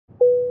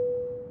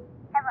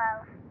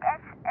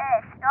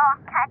Your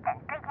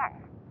cousin chickens.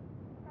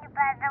 You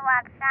better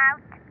watch out.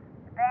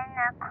 You better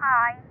not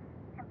cry.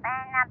 You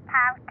better not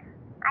pout.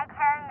 I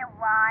tell you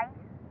why.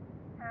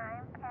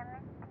 I'm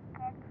coming to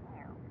get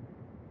you.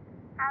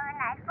 Have a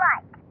nice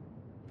flight.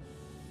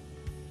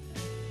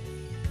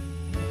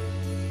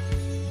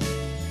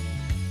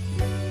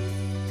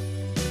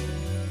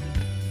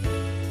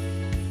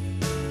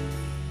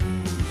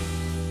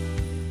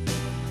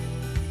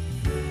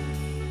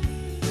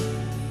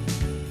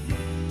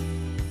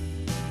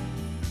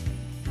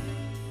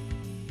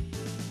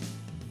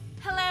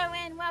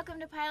 Welcome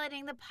to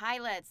Piloting the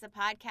Pilots, the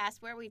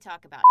podcast where we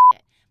talk about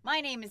shit. My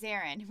name is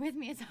Erin. With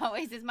me, as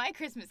always, is my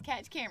Christmas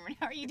catch, Cameron.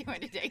 How are you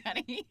doing today,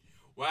 honey?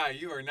 Wow,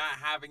 you are not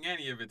having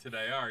any of it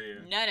today, are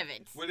you? None of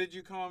it. What did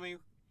you call me?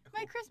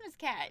 My Christmas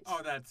catch. Oh,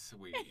 that's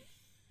sweet.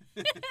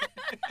 What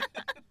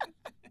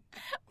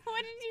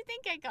did you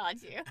think I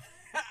called you?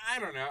 I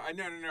don't know.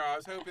 No. I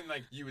was hoping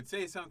like you would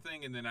say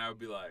something, and then I would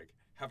be like,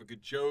 have a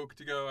good joke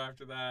to go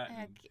after that.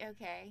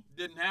 Okay.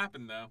 Didn't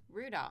happen though.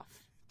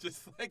 Rudolph.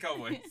 Just like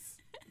always.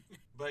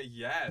 But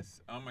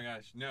yes. Oh my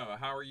gosh. No.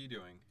 How are you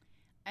doing?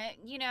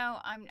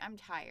 I'm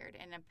tired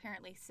and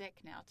apparently sick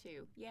now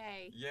too.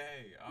 Yay.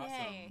 Yay. Awesome.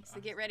 Yay.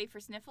 So get ready for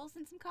sniffles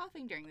and some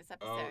coughing during this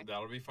episode. Oh,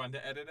 that'll be fun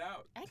to edit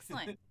out.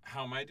 Excellent.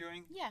 How am I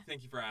doing? Yeah.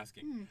 Thank you for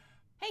asking.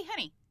 Hey,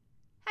 honey.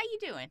 How you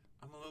doing?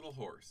 I'm a little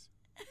hoarse.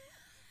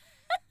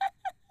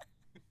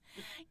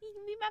 You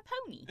can be my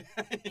pony.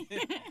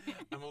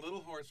 I'm a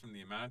little hoarse from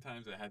the amount of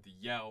times I had to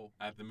yell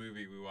at the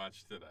movie we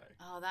watched today.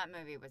 Oh, that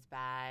movie was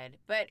bad.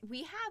 But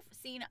we have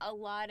seen a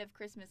lot of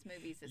Christmas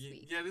movies this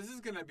week. Yeah, this is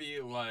going to be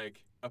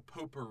like a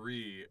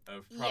potpourri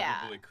of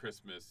probably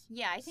Christmas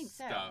I think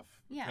stuff. So.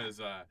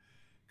 Yeah.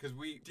 Because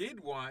we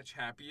did watch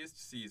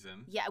Happiest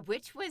Season. Yeah,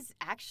 which was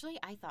actually,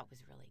 I thought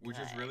was really good. Which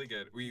was really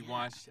good. We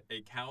watched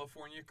A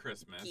California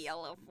Christmas.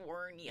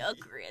 California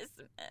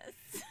Christmas.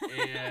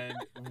 And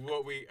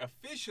what we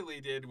officially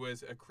did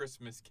was a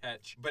Christmas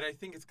catch. But I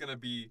think it's going to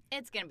be...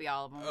 It's going to be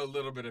all of them. A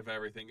little bit of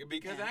everything.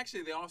 Because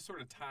actually they all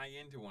sort of tie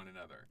into one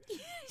another.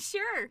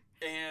 Sure.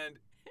 And...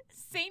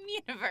 Same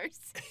universe.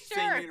 Sure.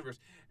 Same universe.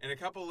 And a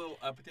couple little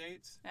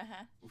updates.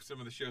 Uh-huh. Some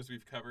of the shows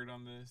we've covered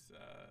on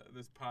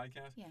this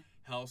podcast. Yeah.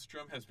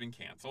 Hellstrom has been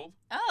canceled.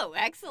 Oh,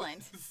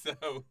 excellent.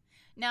 So.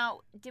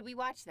 Now, did we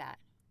watch that?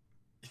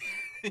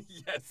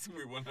 Yes,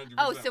 we 100%.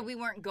 Oh, so we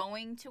weren't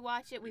going to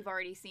watch it? We've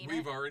already seen it?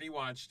 We've already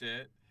watched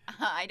it.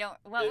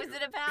 What was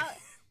it about?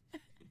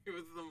 It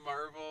was the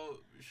Marvel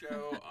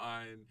show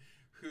on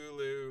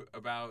Hulu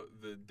about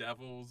the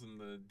devils and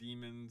the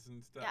demons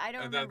and stuff. Yeah, I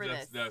don't remember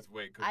this. That's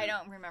way cool. I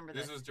don't remember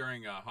this. This was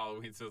during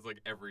Halloween, so it's like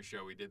every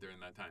show we did during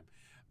that time.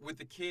 With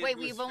the kids. Wait,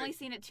 we've only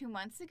seen it 2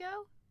 months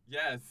ago?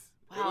 Yes.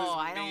 Wow, it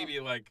was maybe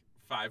like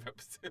 5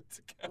 episodes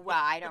ago.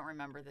 Wow, I don't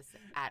remember this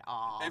at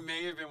all. It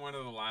may have been one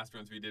of the last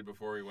ones we did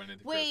before we went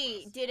into Christmas.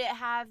 Christmas. Did it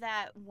have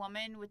that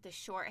woman with the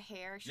short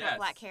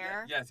black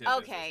hair? Yes.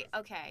 Okay.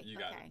 You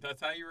got it. That's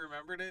how you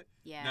remembered it?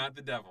 Yeah. Not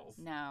the devils.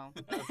 No.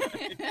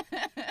 Okay.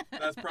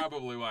 That's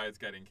probably why it's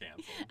getting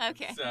canceled.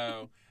 Okay.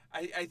 So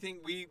I think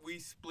we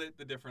split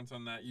the difference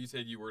on that. You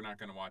said you were not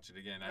going to watch it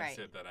again. I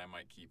said that I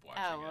might keep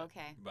watching it. Oh,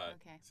 okay. But,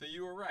 okay. So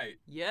you were right.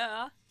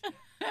 Yeah.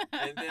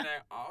 And then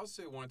I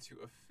also want to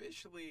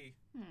officially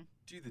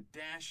do the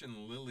Dash and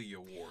Lily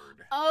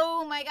Award.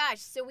 Oh my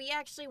gosh. So we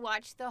actually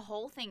watched the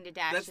whole thing to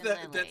Dash and Lily.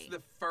 That's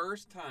the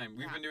first time.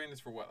 We've been doing this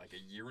for what, like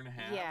a year and a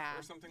half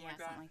or something like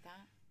that? Yeah, something like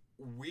that.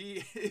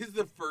 This is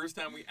the first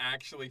time we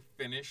actually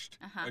finished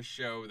a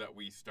show that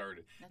we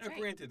started. That's now, right.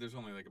 Granted, there's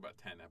only like about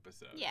 10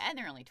 episodes. Yeah, and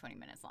they're only 20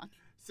 minutes long.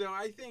 So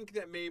I think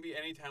that maybe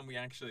anytime we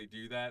actually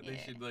do that, they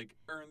should like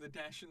earn the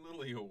Dash and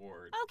Lily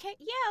Award. Okay,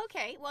 yeah,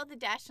 okay. Well, the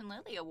Dash and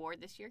Lily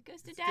Award this year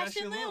goes to Dash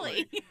and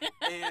Lily.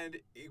 And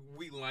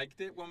we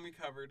liked it when we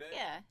covered it.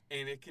 Yeah.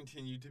 And it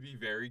continued to be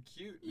very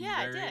cute.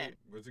 Yeah, it did.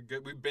 Was a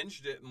good. We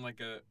binged it in like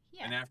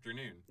an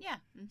afternoon. Yeah.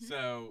 Mm-hmm.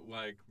 So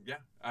like, yeah,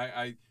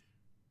 I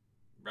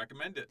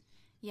recommend it.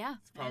 Yeah.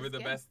 It's probably the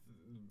best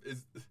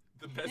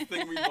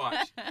thing we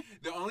watched.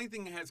 The only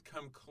thing that has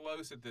come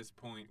close at this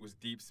point was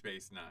Deep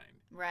Space Nine.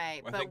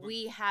 Right, but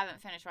we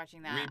haven't finished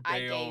watching that.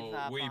 I gave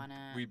up on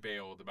it. We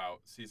bailed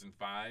about season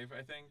 5,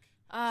 I think.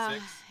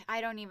 6.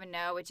 I don't even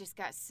know. It just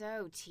got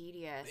so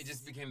tedious. It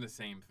just became the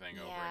same thing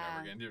over and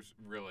over again. There's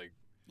really.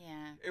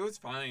 Yeah. It was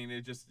fine.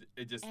 It just.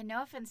 And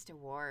no offense to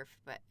Worf,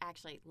 but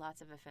actually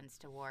lots of offense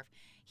to Worf.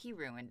 He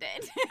ruined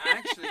it.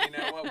 Actually, you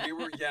know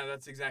what?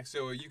 That's exact.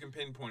 So you can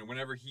pinpoint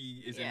whenever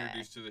he is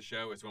introduced to the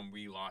show is when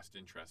we lost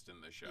interest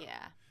in the show.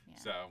 Yeah.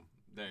 So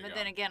there you go. But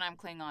then again, I'm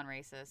Klingon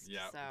racist.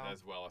 Yeah, so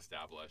that's well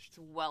established. It's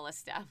well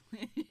established.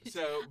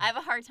 So I have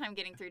a hard time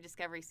getting through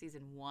Discovery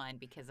Season 1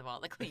 because of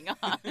all the Klingons.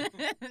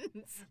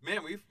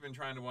 Man, we've been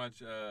trying to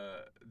watch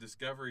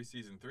Discovery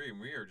Season 3, and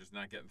we are just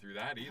not getting through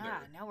that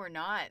either. No, we're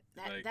not.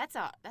 That's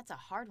a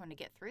hard one to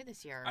get through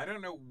this year. I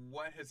don't know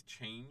what has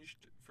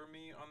changed for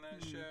me on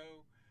that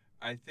show.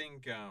 I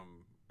think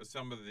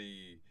some of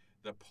the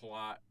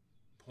plot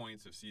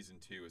points of season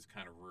 2 has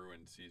kind of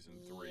ruined season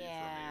 3 for me,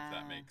 if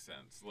that makes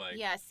sense. Like,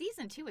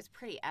 season 2 was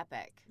pretty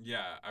epic.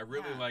 Yeah, I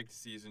really liked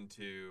season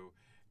 2,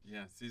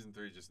 Yeah, season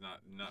 3 just not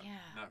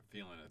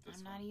feeling it this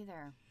I'm one. not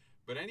either.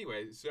 But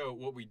anyway, so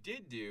what we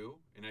did do,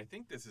 and I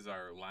think this is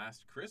our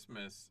last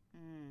Christmas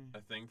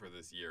a thing for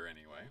this year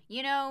anyway.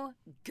 You know,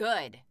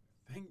 good.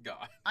 Thank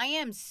God. I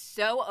am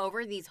so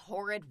over these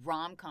horrid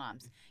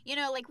rom-coms. You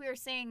know, like we were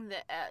saying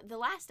the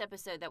last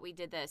episode that we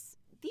did this,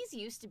 these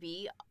used to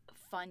be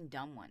fun,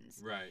 dumb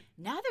ones. Right.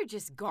 Now they're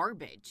just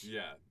garbage.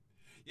 Yeah.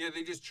 Yeah,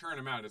 they just churn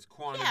them out. It's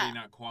quantity,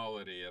 not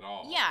quality at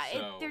all. Yeah,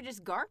 so. they're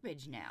just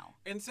garbage now.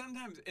 And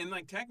sometimes, and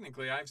like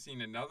technically, I've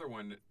seen another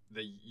one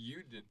that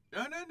you did.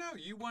 No,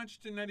 you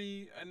watched a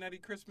nutty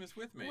Christmas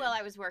with me. Well,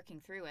 I was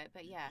working through it,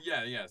 but yeah.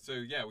 Yeah. So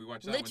yeah, we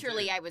watched that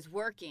Literally, one too. I was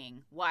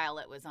working while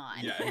it was on.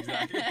 Yeah,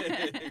 exactly.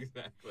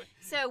 Exactly.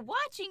 So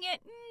watching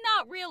it,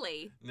 not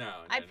really. No.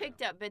 I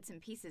picked up bits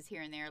and pieces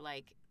here and there,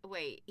 like,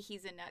 wait,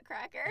 he's a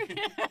nutcracker?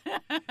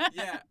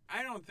 Yeah,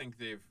 I don't think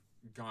they've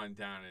gone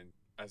down in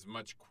as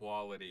much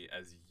quality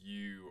as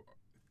you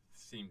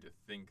seem to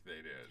think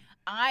they did.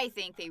 I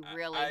think they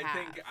really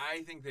have.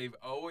 I think they've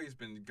always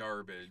been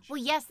garbage.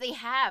 Well, yes, they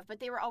have, but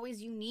they were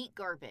always unique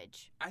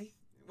garbage.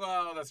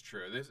 Well, that's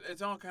true.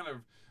 It's all kind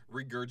of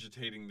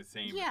regurgitating the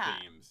same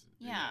themes.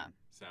 Yeah.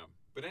 So,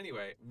 but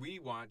anyway, we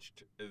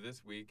watched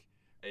this week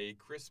A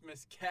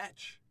Christmas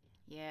Catch.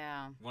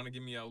 Yeah. Want to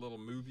give me a little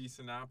movie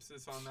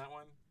synopsis on that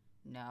one?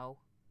 No.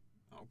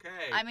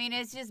 Okay. I mean,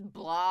 it's just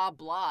blah,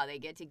 blah. They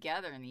get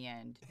together in the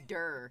end.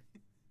 Durr.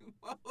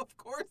 Well, of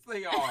course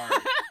they are.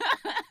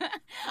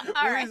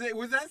 All right.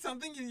 Was that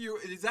something you?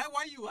 Is that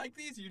why you like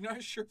these? You're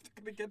not sure if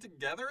they're gonna get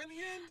together in the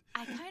end?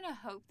 I kind of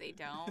hope they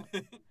don't.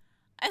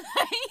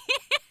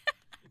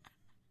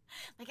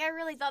 Like, I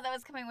really thought that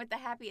was coming with the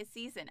happiest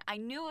season. I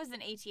knew it was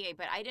an HEA,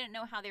 but I didn't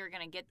know how they were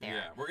going to get there.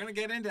 Yeah, we're going to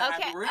get into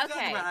happy. We're going to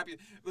talk about happy.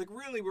 Like,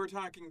 really, we're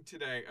talking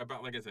today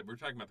about, like I said, we're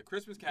talking about the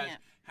Christmas Catch,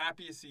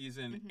 happiest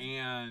season,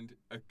 and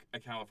a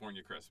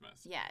California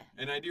Christmas. Yeah.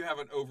 And I do have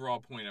an overall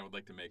point I would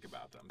like to make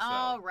about them. So.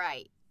 All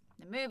right.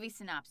 The movie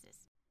synopsis.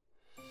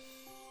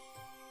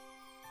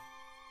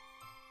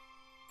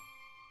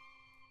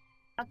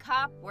 A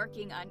cop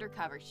working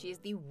undercover. She's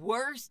the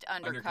worst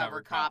undercover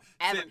cop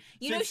ever.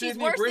 She's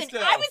Sydney worse Bristow.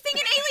 than I was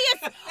thinking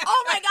Alias.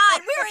 Oh my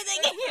God, we were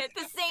thinking it.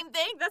 The same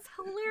thing. That's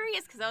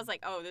hilarious because I was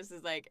like, oh, this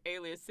is like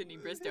Alias Sydney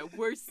Bristow,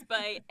 worst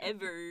spy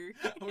ever.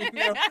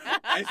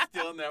 I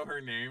still know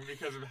her name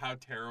because of how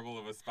terrible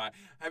of a spy.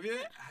 Have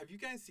you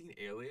guys seen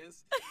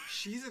Alias?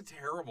 She's a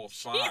terrible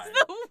spy. She's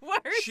the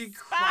worst. She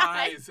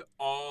spy. cries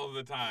all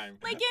the time.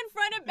 Like in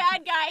front of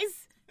bad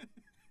guys.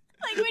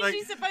 Like when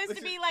she's supposed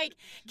to be like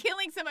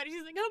killing somebody,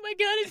 she's like, "Oh my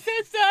God, I'm so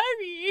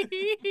sorry."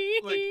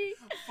 Like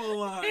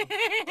full on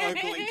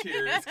ugly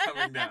tears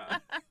coming down,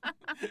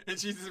 and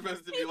she's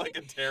supposed to be like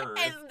a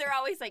terrorist. And they're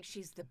always like,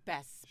 "She's the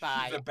best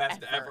spy. She's the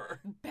best ever.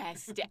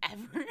 Best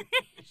ever."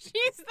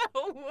 She's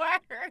the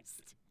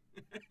worst.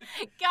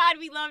 God,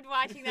 we loved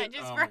watching that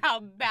just for how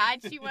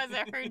bad she was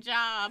at her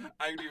job.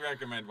 I do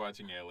recommend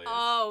watching Alias.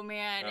 Oh,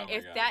 man. Oh,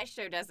 if God. that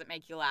show doesn't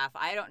make you laugh,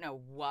 I don't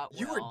know what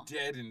You will. are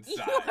dead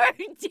inside. You are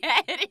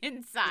dead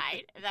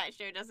inside if that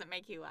show doesn't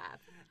make you laugh.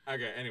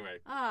 Okay, anyway.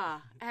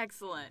 Ah,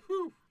 excellent.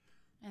 Whew.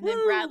 And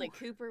then Bradley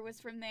Cooper was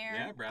from there.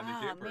 Yeah, Bradley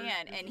Cooper. Oh,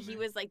 man. is And in he there.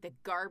 was like the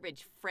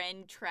garbage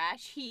friend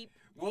trash heap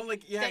Well,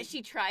 like, yeah. that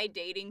she tried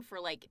dating for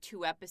like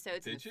 2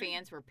 episodes and Did the she?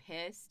 fans were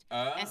pissed.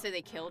 And so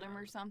they killed him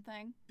or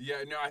something.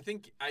 Yeah, no, I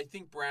think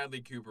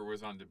Bradley Cooper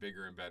was on to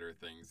bigger and better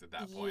things at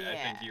that point. I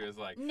think he was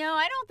like, No,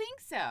 I don't think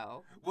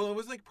so. well, it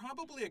was like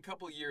probably a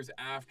couple years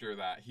after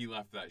that he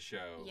left that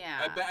show.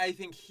 Yeah. But I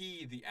think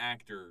he, the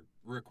actor,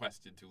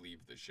 requested to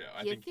leave the show.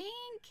 You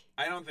think?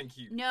 I don't think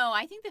he. No,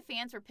 I think the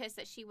fans were pissed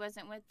that she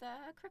wasn't with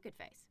Crooked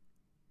Face.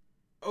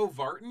 Oh,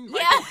 Vartan?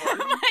 Yeah,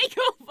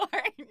 Michael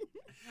Vartan?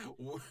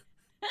 Michael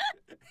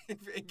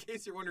Vartan. In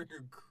case you're wondering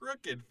who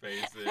Crooked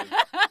Face is,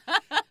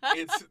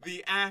 it's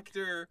the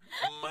actor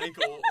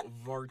Michael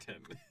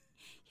Vartan.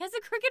 He has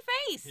a crooked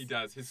face. He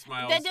does. His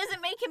smile. That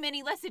doesn't make him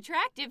any less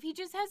attractive. He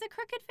just has a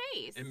crooked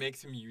face. It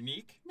makes him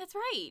unique. That's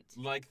right.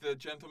 Like the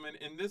gentleman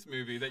in this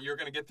movie that you're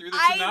going to get through the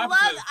I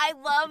synopsis.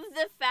 love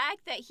the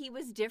fact that he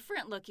was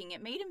different looking.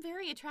 It made him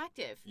very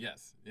attractive.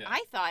 Yes. Yeah.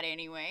 I thought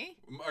anyway.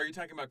 Are you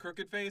talking about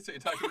Crooked Face? Or are you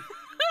talking?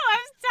 I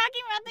was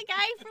talking about the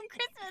guy from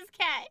Christmas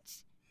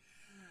Catch.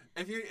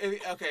 If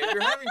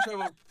you're having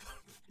trouble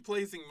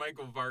placing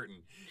Michael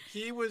Vartan,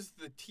 he was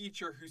the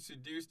teacher who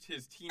seduced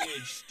his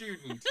teenage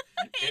student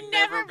and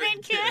never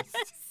been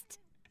kissed.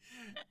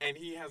 And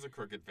he has a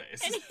crooked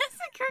face. And he has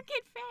a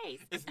crooked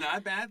face. It's not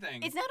a bad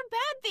thing. It's not a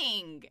bad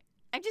thing.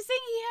 I'm just saying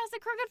he has a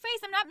crooked face.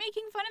 I'm not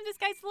making fun of this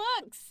guy's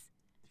looks.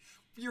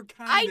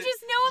 I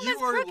just know him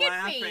as crooked You are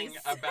laughing face.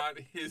 about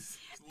his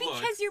looks.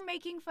 Because you're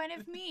making fun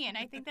of me, and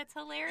I think that's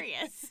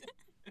hilarious.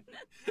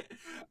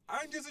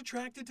 I'm just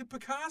attracted to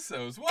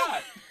Picassos.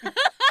 What?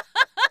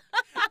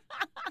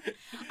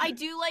 I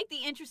do like the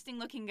interesting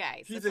looking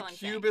guys. He's That's a all I'm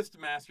saying. cubist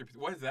masterpiece.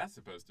 What is that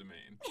supposed to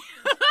mean?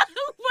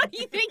 What do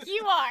you think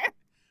you are?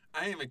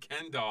 I am a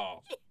Ken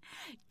doll.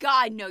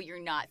 God, no, you're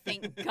not.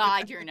 Thank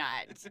God you're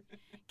not.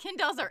 Ken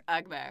dolls are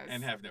Ugmos.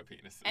 And have no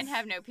penises. And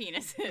have no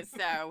penises,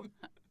 so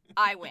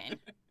I win.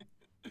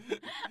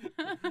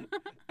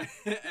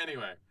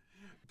 Anyway,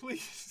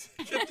 please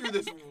get through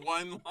this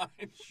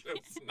one-line show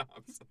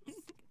synopsis.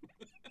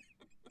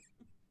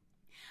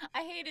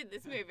 I hated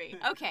this movie.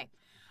 Okay.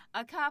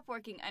 A cop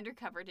working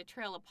undercover to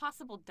trail a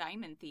possible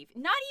diamond thief.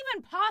 Not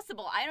even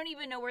possible. I don't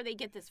even know where they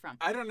get this from.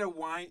 I don't know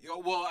why.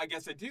 Well, I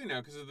guess I do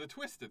know because of the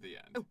twist at the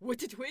end.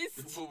 What's a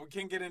twist? Well, we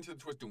can't get into the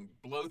twist. Don't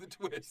blow the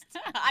twist.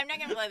 I'm not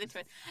going to blow the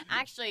twist.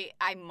 Actually,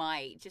 I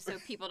might, just so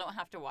people don't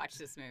have to watch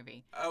this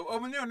movie. Oh,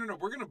 no.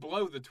 We're going to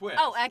blow the twist.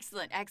 Oh,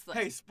 excellent.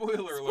 Hey,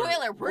 spoiler alert.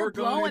 Spoiler, we're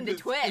blowing the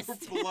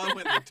twist. We're blowing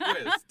the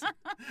twist.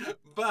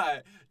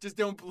 But just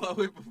don't blow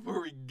it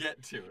before we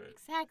get to it.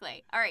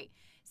 Exactly. All right.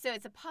 So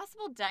it's a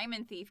possible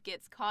diamond thief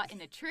gets caught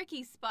in a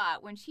tricky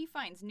spot when she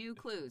finds new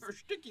clues. Or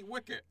sticky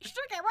wicket.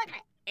 Sticky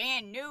wicket.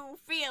 And new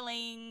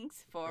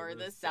feelings for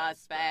the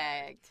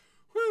suspect.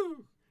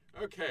 Whew.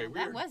 Okay.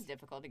 Well, that was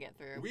difficult to get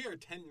through. We are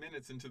 10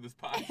 minutes into this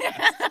podcast.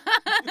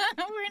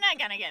 We're not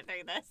going to get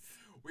through this.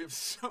 We have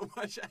so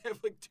much. I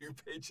have like 2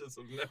 pages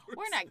of notes.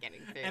 We're not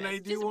getting through and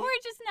this.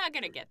 We're just not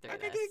going to get through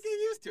okay, this. Get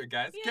used to it,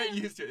 guys. Yeah. Get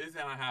used to it. It's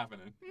not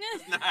happening.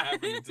 It's not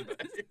happening today.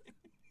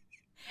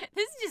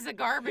 This is just a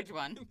garbage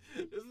one.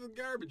 This is a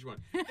garbage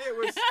one. It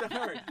was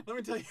starring. Let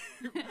me tell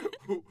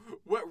you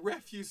what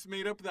refuse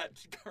made up that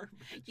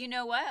garbage. You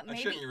know what? I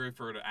shouldn't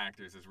refer to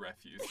actors as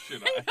refuse,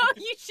 should I? No,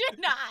 you should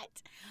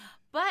not.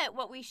 But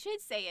what we should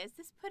say is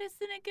this put us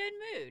in a good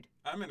mood.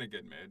 I'm in a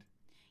good mood.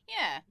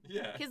 Yeah.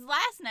 Yeah. Because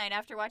last night,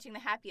 after watching The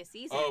Happiest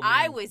Season, Oh,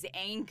 I man. was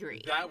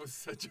angry. That was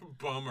such a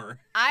bummer.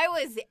 I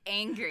was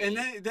angry. And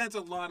that's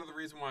a lot of the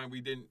reason why we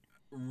didn't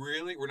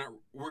really,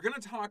 we're going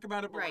to talk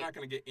about it, but Right. we're not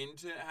going to get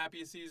into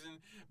Happiest Season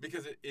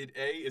because it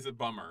is a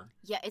bummer.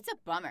 Yeah, it's a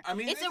bummer. I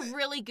mean, it's a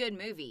really good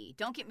movie.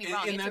 Don't get me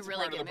wrong. And it's that's a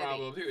really part good of the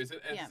movie.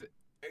 problem,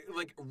 too.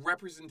 Like,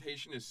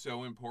 representation is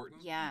so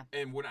important. Yeah.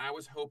 And what I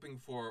was hoping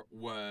for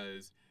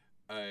was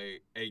a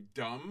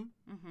dumb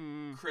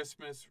Mm-hmm.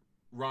 Christmas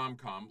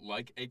rom-com,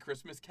 like A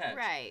Christmas Catch.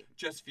 Right.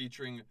 Just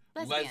featuring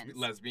Lesbians.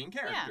 lesbian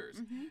characters.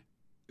 Yeah.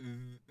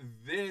 Mm-hmm.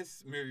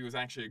 This movie was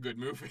actually a good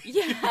movie.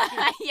 Yeah,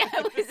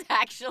 it was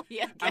actually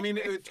a good I mean,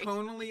 movie.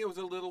 tonally, it was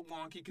a little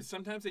wonky because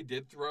sometimes they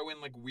did throw in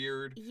like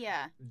weird,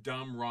 Yeah.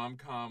 dumb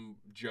rom-com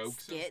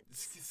jokes,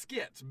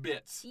 Skits.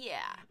 bits, Yeah.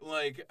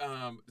 like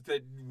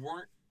that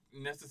weren't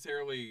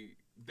necessarily.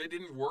 They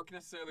didn't work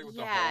necessarily with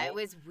the whole. Yeah, it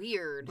was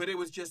weird. But it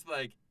was just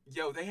like,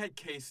 yo, they had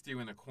K-Stew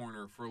in a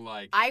corner for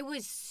like. I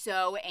was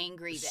so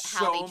angry at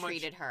how they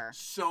treated her.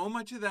 So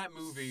much of that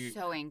movie.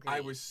 So angry. I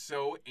was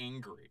so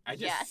angry. I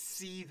just Yes.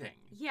 seething.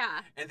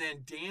 Yeah. And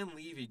then Dan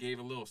Levy gave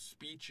a little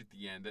speech at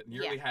the end that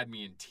nearly had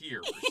me in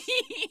tears.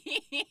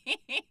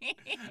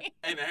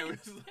 And I was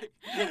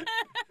like,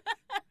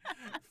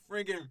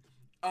 friggin'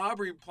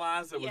 Aubrey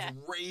Plaza was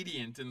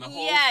radiant in the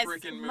whole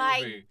freaking movie.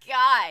 My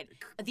God.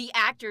 The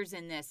actors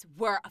in this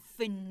were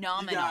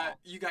phenomenal.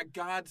 You got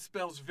God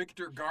spells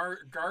Victor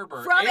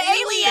Garber. From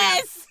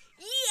Alias!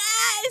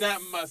 Yes! That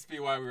must be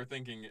why we were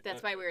thinking.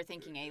 That's why we were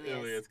thinking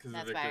Alias. Because of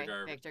That's Victor why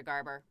Garber. Victor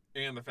Garber.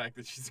 And the fact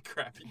that she's a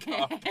crappy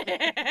cop.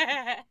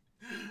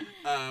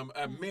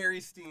 Mary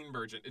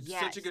Steenburgen. It's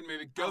such a good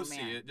movie. Go see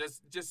it.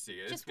 Just see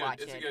it. Just it's good. watch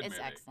It's it. a good It's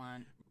movie.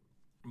 excellent.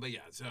 But yeah,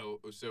 so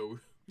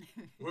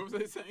what was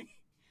I saying?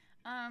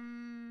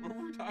 What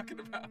were we talking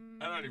about?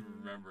 I don't even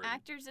remember.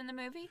 Actors in the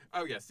movie?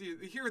 Oh yeah, see,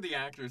 here are the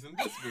actors in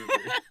this movie.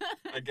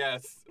 I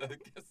guess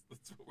that's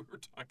what we were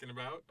talking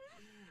about.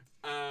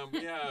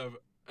 We have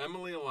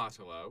Emily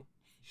Lotalo.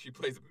 She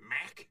plays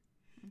Mac.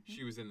 Mm-hmm.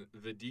 She was in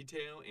The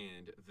Detail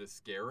and The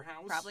Scare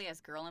House. Probably as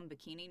Girl in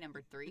Bikini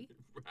number 3.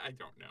 I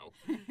don't know.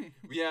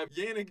 We have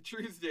Yannick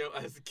Truesdale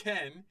as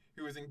Ken,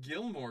 who was in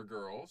Gilmore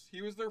Girls.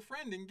 He was their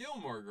friend in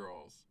Gilmore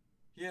Girls.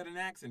 He had an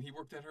accent. He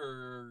worked at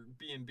her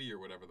B&B or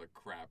whatever the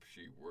crap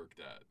she worked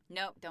at.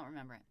 Nope, don't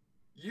remember it.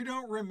 You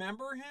don't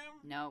remember him?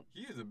 Nope.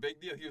 He was a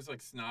big deal. He was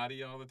like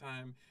snotty all the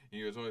time. And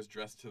he was always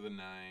dressed to the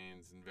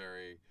nines and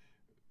very...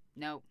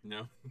 Nope.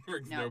 No?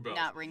 Rings No, no bells.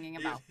 not ringing a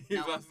bell. He's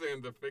Nope. also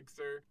in The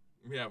Fixer.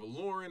 We have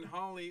Lauren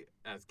Holly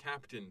as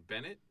Captain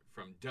Bennett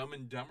from Dumb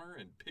and Dumber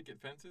and Picket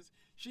Fences.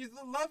 She's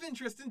the love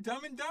interest in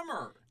Dumb and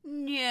Dumber.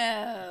 No.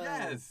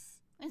 Yes.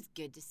 It's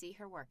good to see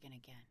her working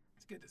again.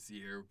 It's good to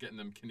see her getting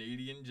them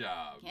Canadian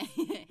jobs.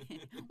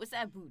 What's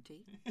that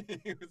booty?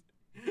 It was-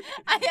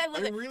 I love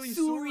I'm it. really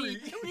sorry.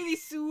 sorry. I'm really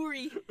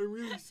sorry. I'm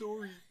really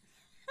sorry.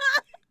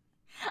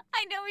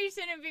 I know we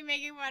shouldn't be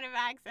making fun of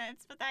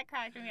accents, but that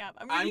cracked me up.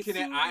 I'm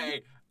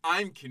really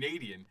I'm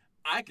Canadian.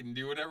 I can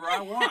do whatever I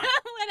want.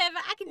 Whatever.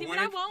 I can do what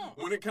I want.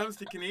 When it comes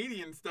to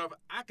Canadian stuff,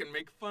 I can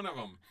make fun of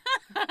them.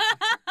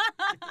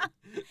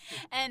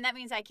 And that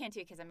means I can't do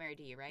it because I'm married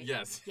to you, right?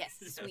 Yes. Yes,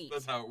 sweet.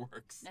 That's how it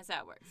works. That's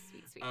how it works.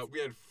 Sweet, sweet. We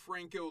had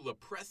Franco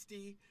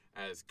Lopresti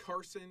as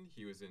Carson.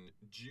 He was in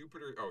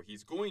Jupiter. Oh,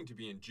 he's going to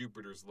be in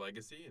Jupiter's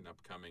Legacy, an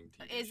upcoming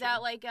TV show. Is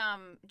that like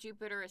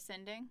Jupiter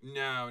Ascending?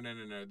 No.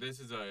 This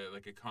is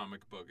like a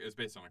comic book. It's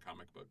based on a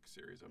comic book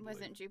series, I believe.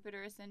 Wasn't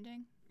Jupiter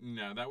Ascending?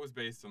 No, that was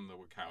based on the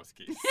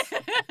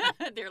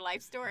Wachowskis. Their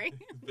life story?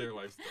 Their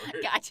life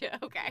story. Gotcha.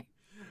 Okay.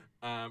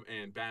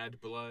 and Bad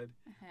Blood.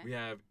 Uh-huh. We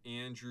have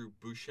Andrew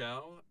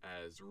Buchel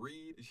as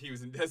Reed. He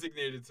was in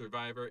Designated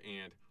Survivor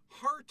and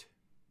Heart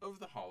of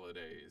the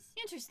Holidays.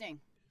 Interesting.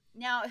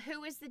 Now,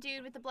 who was the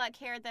dude with the black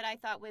hair that I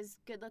thought was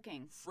good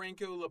looking?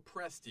 Franco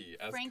Lopresti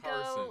as Franco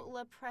Carson.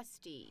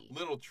 Lopresti.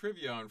 Little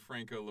trivia on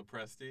Franco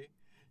Lopresti.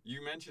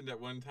 You mentioned at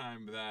one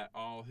time that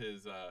all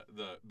his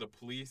the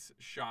police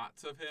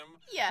shots of him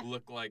Yeah.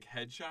 look like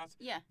headshots.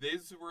 Yeah.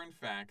 These were in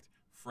fact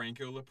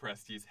Franco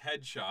Lopresti's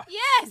headshots.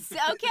 Yes.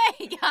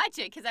 Okay.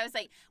 Gotcha. Because I was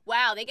like,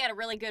 wow, they got a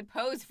really good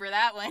pose for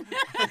that one.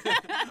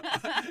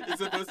 It's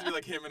supposed to be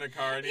like him in a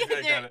car, and he's got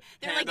a They're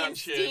hand like on in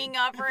chin. sting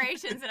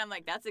operations, and I'm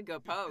like, that's a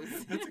good pose.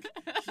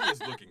 He is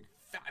looking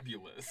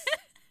fabulous.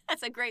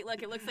 That's a great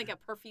look. It looks like a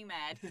perfume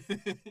ad.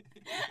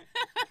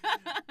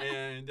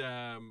 And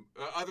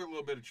other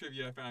little bit of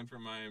trivia I found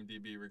from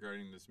IMDb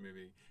regarding this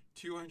movie: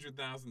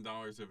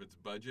 $200,000 of its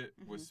budget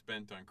was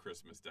spent on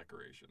Christmas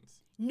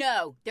decorations.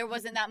 No, there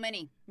wasn't that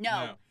many.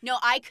 No,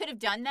 I could have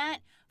done that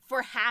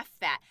for half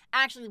that.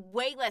 Actually,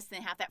 way less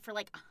than half that. For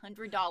like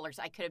 $100,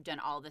 I could have done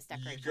all this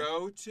decoration. You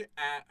go to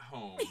At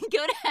Home.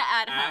 Go to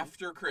At Home.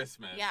 After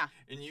Christmas. Yeah.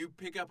 And you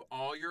pick up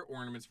all your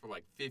ornaments for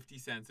like 50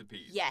 cents a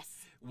piece.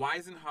 Yes. Why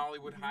isn't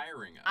Hollywood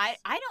hiring us?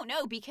 I don't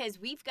know, because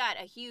we've got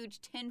a huge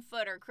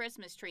 10-footer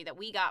Christmas tree that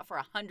we got for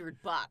 $100.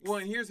 Well,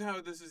 and here's how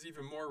this is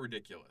even more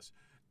ridiculous.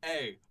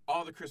 A,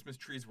 all the Christmas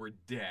trees were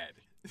dead.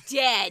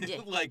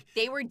 Dead. Like,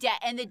 They were dead,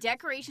 and the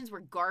decorations were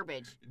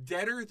garbage.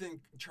 deader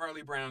than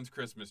Charlie Brown's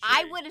Christmas tree.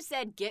 I would have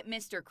said get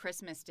Mr.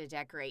 Christmas to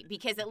decorate,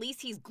 because at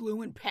least he's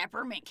gluing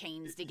peppermint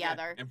canes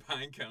together. Yeah, and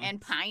pine cones. And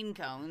pine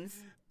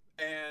cones.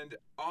 And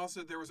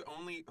also, there was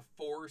only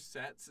 4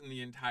 sets in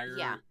the entire...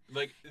 Yeah.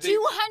 Like,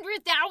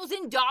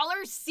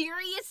 $200,000?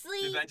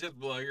 Seriously? Did that just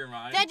blow your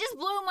mind? That just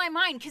blew my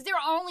mind, because there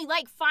are only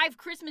like 5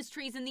 Christmas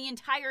trees in the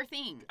entire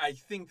thing. I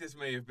think this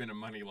may have been a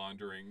money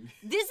laundering.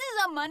 This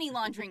is a money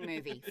laundering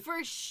movie,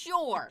 for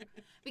sure.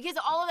 Because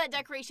all of that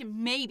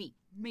decoration, maybe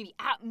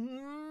at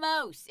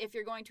most, if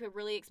you're going to a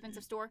really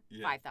expensive store,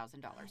 Yeah.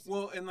 $5,000.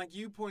 Well, and like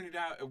you pointed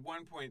out at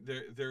one point,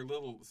 their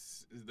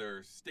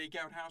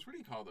stakeout house, what do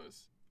you call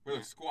those? Where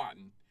they're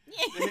squatting.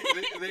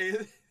 they,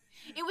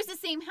 It was the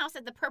same house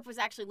that the perp was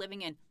actually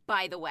living in,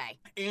 by the way.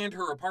 and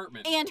her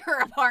apartment. And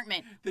her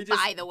apartment,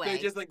 by the way. They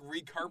just like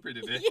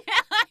recarpeted it.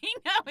 Yeah, I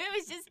know. It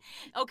was just,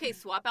 okay,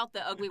 swap out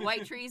the ugly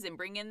white trees and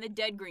bring in the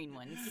dead green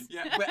ones.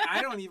 Yeah, but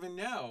I don't even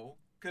know,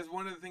 because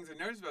one of the things I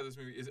noticed about this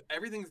movie is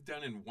everything's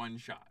done in one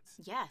shots.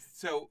 Yes.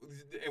 So,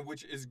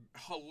 which is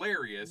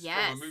hilarious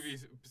Yes. from a movie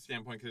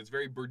standpoint, because it's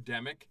very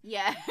Birdemic.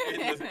 Yeah.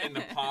 In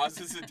the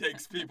pauses it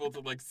takes people to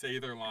like say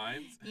their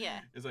lines. Yeah.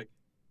 It's like,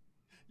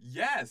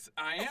 yes,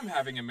 I am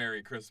having a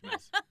Merry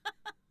Christmas.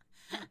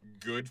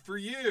 Good for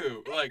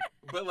you.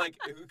 But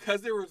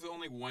because there was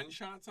only one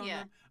shots on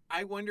them,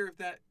 I wonder if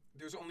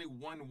there's only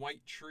one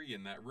white tree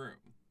in that room.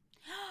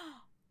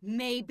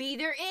 Maybe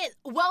there is.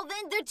 Well,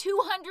 then the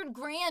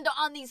 $200,000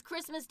 on these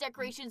Christmas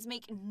decorations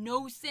make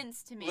no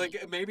sense to me.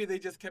 Like, maybe they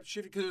just kept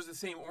shifting, because it was the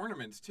same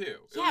ornaments, too.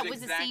 Yeah, it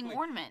was the same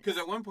ornaments. Because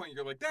at one point,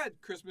 you're like,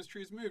 that Christmas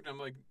tree's moved. And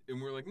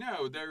we're like,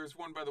 no, there's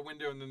one by the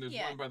window, and then there's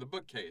one by the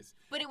bookcase.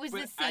 But it was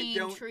the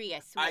same tree, I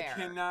swear. I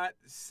cannot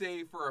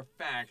say for a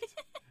fact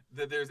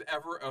that there's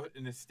ever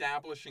an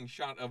establishing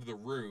shot of the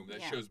room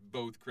that shows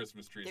both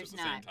Christmas trees at the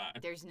same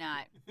time. There's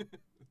not.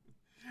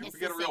 We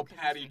got a real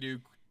Patty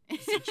Duke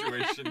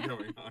situation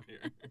going on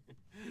here.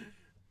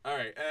 All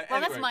right. Well, anyway.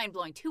 that's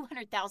mind-blowing.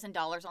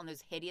 $200,000 on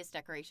those hideous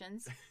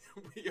decorations.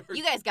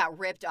 You You guys got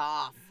ripped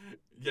off.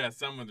 Yeah,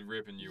 someone's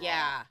ripping you off.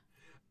 Yeah.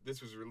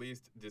 This was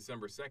released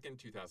December 2nd,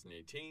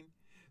 2018.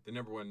 The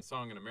 #1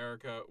 song in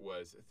America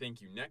was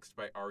Thank You Next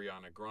by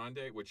Ariana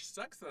Grande, which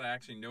sucks that I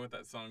actually know what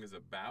that song is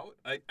about.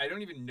 I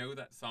don't even know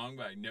that song,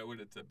 but I know what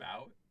it's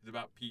about. It's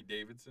about Pete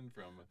Davidson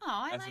from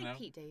Oh, I SNL. like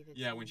Pete Davidson.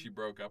 Yeah, when she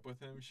broke up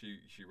with him, she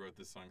wrote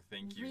this song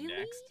Thank You Really?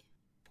 Next.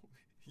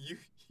 You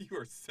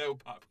are so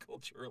pop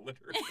culture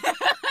illiterate.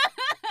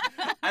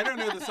 I don't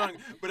know the song,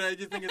 but I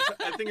just think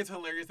it's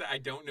hilarious that I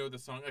don't know the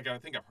song. Like, I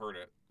think I've heard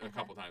it a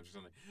couple times or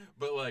something.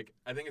 But like,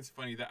 I think it's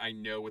funny that I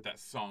know what that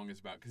song is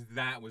about, because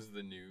that was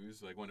the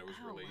news. Like, when it was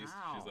released,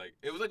 wow. she's like,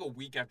 it was like a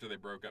week after they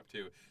broke up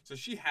too. So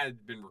she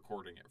had been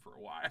recording it for a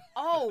while.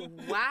 Oh,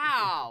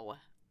 wow.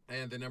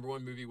 And the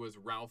 #1 movie was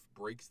Ralph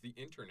Breaks the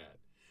Internet.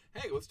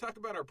 Hey, let's talk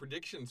about our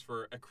predictions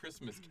for A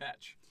Christmas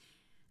Catch.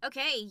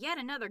 Okay, yet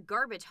another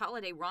garbage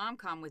holiday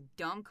rom-com with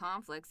dumb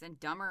conflicts and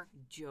dumber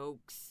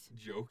jokes.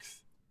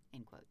 Jokes.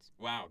 In quotes.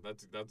 Wow,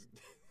 that's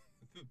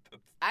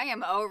I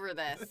am over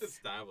this.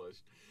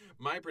 established.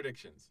 My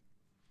predictions.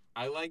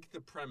 I like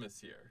the premise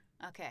here.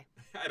 Okay.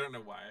 I don't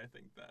know why I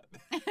think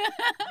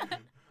that.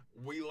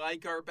 We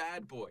like our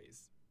bad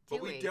boys. But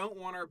Do we we? don't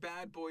want our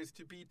bad boys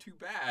to be too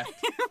bad.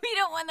 We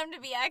don't want them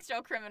to be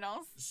actual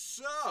criminals.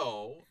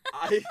 So,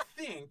 I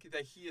think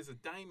that he is a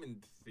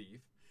diamond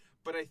thief,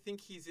 but I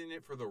think he's in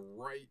it for the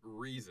right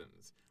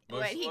reasons.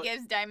 He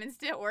gives diamonds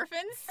to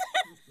orphans?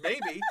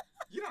 Maybe.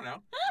 You don't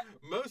know.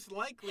 Most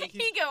likely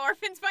Here you go,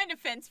 orphans, find a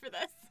fence for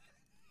this.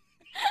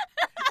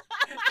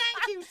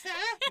 Thank you, sir.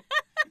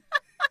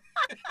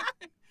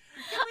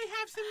 Can we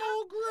have some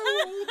old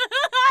gruel.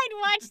 I'd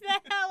watch the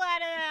hell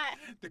out of that.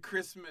 The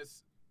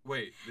Christmas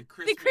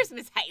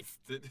heist.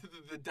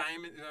 The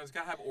diamond. It's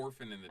got to have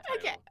orphan in the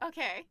title.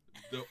 Okay.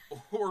 The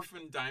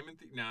orphan diamond.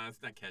 Nah,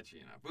 it's not catchy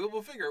enough.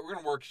 We'll figure it. We're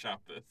going to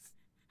workshop this.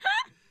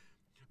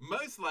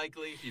 Most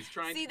likely, he's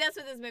trying See, that's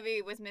what this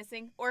movie was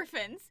missing.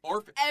 Orphans.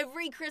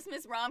 Every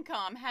Christmas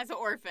rom-com has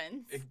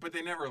orphans. But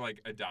they never,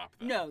 adopt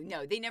them.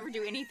 No. They never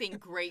do anything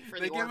great for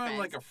the orphans.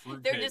 They give them, a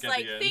fruit They're cake just at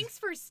like, the end. thanks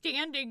for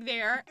standing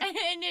there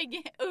and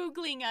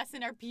oogling us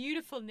in our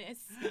beautifulness.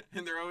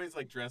 And they're always,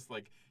 dressed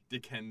like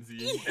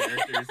Dickensian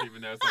characters,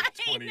 even though it's,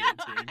 2018.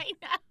 I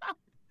know.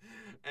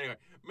 Anyway,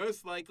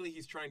 most likely,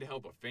 he's trying to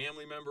help a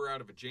family member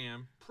out of a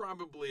jam.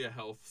 Probably a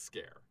health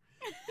scare.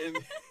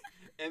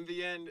 In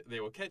the end, they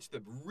will catch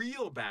the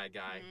real bad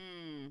guy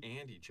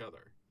and each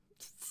other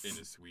in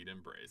a sweet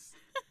embrace.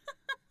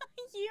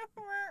 You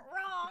weren't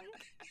wrong.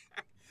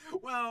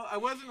 Well, I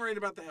wasn't right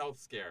about the health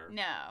scare.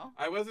 No.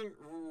 I wasn't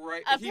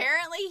right.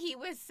 Apparently, he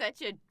was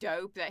such a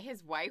dope that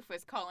his wife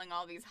was calling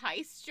all these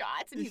heist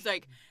shots, and he's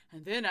like,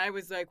 and then I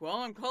was like, well,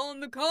 I'm calling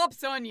the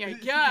cops on you, I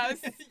guess.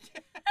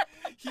 Yeah.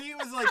 He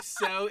was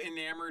so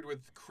enamored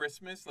with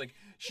Christmas.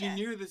 She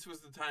knew this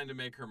was the time to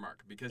make her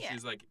mark because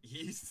she's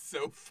he's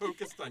so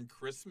focused on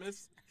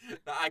Christmas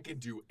that I can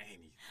do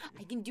anything.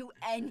 I can do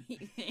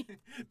anything.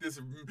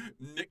 This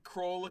Nick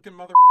Kroll looking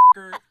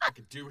motherfucker, I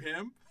could do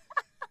him.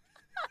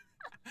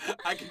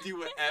 I can do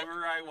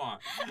whatever I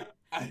want.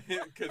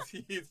 Because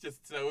he's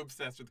just so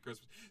obsessed with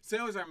Christmas.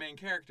 So is our main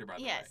character, by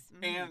the way.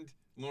 Mm-hmm. And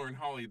Lauren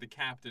Holly, the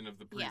captain of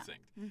the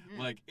precinct. Yeah.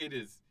 Mm-hmm. It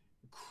is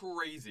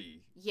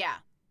crazy. Yeah.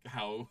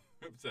 How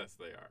obsessed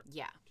they are.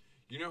 Yeah.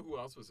 You know who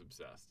else was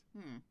obsessed?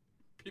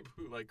 People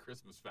who like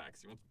Christmas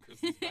facts. You want some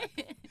Christmas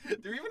facts?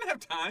 Do we even have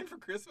time for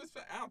Christmas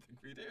facts? I don't think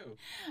we do.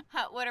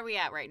 What are we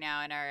at right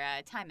now in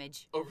our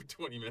timeage? Over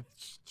 20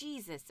 minutes.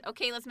 Jesus.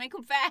 Okay, let's make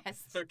them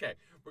fast. Okay,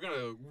 we're going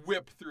to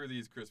whip through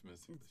these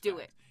Christmas facts. Do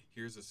it.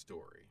 Here's a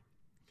story.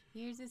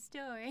 Here's a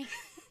story.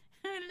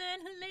 A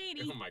little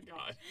lady. Oh, my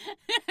God.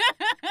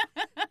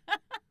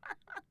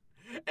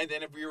 And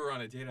then if we were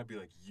on a date, I'd be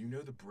like, you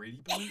know the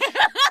Brady Bunch?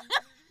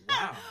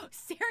 Wow.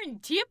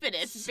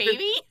 Serendipitous,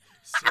 baby.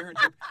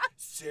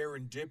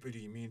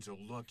 Serendipity means a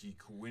lucky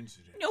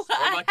coincidence. No,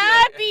 a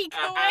happy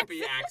coincidence. A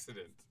happy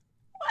accident.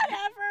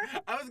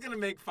 Whatever. I was going to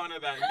make fun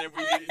of that, and then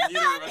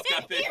neither of us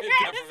got the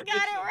definition.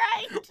 Got it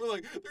right. We're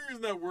like, they're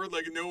using that word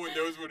like no one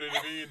knows what it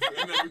means,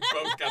 and then we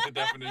both got the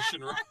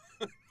definition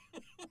wrong.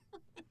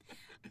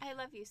 I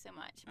love you so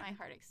much. My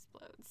heart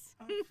explodes.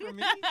 For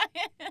me?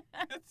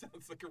 That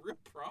sounds like a real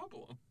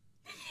problem.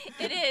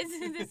 It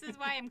is. This is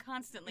why I'm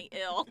constantly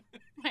ill.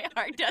 My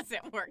heart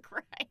doesn't work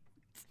right.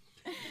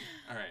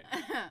 All right.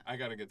 I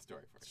got a good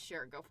story for you.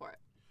 Sure, go for it.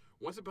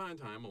 Once upon a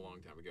time, a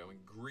long time ago, in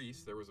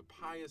Greece, there was a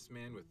pious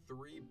man with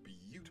 3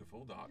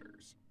 beautiful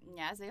daughters.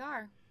 As they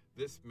are.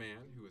 This man,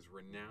 who was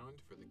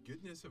renowned for the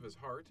goodness of his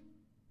heart,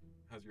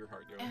 how's your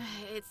heart doing?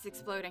 It's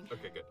exploding.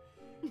 Okay, good.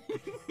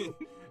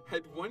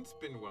 Had once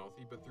been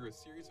wealthy, but through a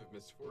series of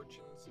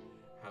misfortunes,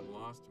 had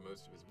lost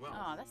most of his wealth.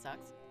 Oh, that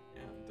sucks.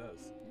 Yeah, it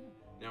does.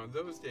 Now, in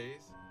those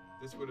days,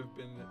 this would have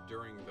been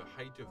during the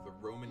height of the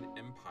Roman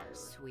Empire.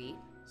 Sweet.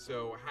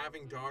 So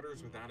having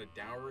daughters without a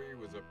dowry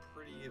was a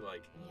pretty,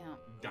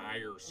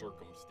 dire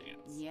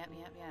circumstance. Yep.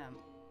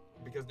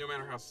 Because no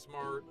matter how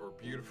smart or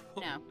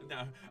beautiful...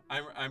 No.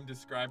 I'm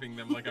describing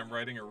them like I'm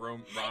writing a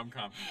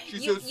rom-com.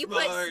 She's You so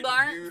smart, put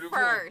smart beautiful.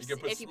 first.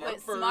 If you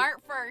put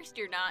smart first,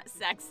 you're not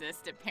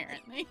sexist,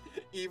 apparently.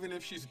 Even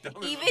if she's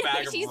dumb as Even a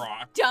bag if of she's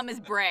rocks. dumb as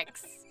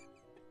bricks.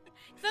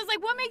 So I was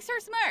like, what makes her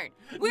smart?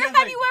 Where Nothing.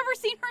 have you ever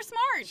seen her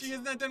smart? She has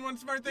not done one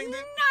smart thing. Not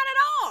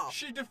at all.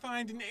 She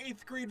defined an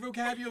 8th grade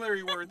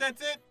vocabulary word.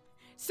 That's it.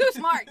 So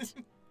smart.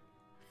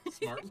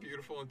 Smart and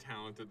beautiful and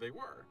talented they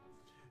were.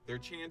 Their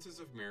chances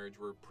of marriage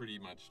were pretty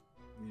much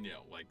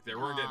nil. They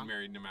weren't getting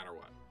married no matter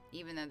what.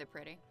 Even though they're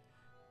pretty.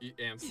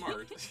 And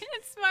smart.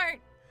 It's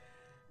smart.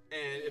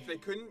 And if they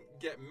couldn't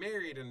get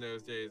married in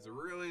those days,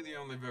 really the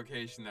only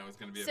vocation that was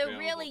going to be available So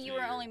really, to you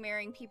were only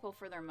marrying people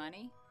for their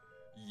money?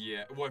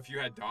 Yeah. Well, if you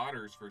had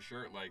daughters, for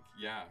sure.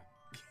 Yeah.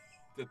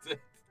 That's it.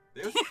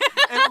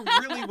 And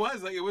it really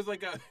was. It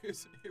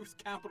was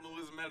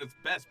capitalism at its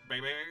best,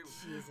 baby.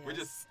 Jesus. We're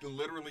just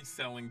literally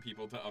selling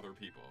people to other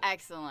people.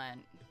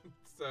 Excellent.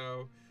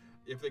 So,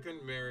 if they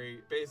couldn't marry,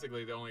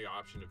 basically the only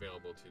option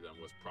available to them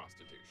was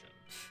prostitution.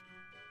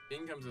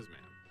 In comes this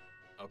man,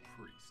 a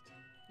priest.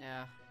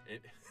 Yeah.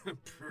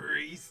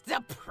 Priest.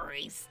 The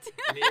priest.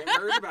 And he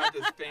heard about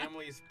this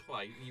family's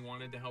plight, and he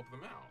wanted to help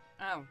them out.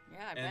 Oh,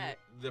 yeah, I bet.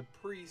 The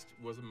priest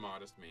was a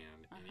modest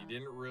man, and he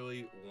didn't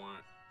really want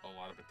a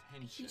lot of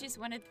attention. He just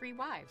wanted 3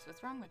 wives.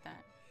 What's wrong with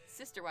that?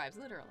 Sister wives,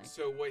 literally.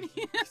 So what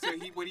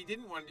he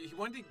didn't want, he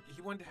wanted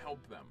to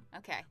help them.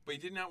 Okay. But he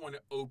did not want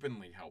to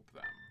openly help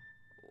them.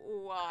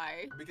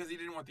 Why? Because he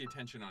didn't want the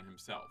attention on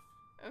himself.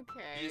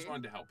 Okay. He just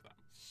wanted to help them.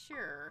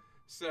 Sure.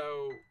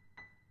 So,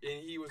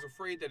 and he was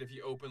afraid that if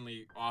he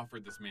openly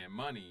offered this man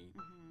money,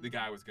 the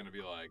guy was going to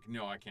be like,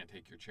 no, I can't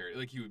take your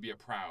charity. He would be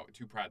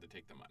too proud to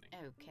take the money.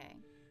 Okay.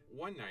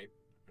 One night,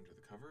 under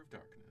the cover of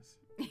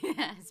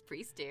darkness, as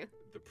priests do.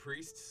 the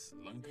priests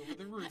slunk over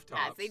the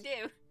rooftops. As they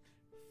do.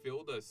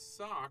 Filled a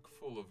sock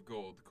full of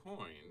gold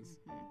coins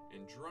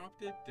and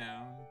dropped it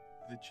down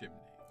the chimney.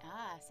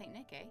 Ah, Saint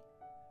Nick, eh?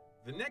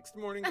 The next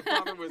morning, the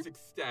father was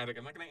ecstatic.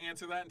 I'm not going to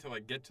answer that until I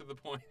get to the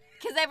point.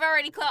 Because I've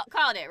already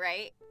called it,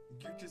 right?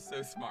 You're just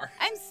so smart.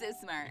 I'm so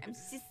smart. I'm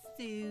just so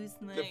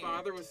smart. The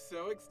father was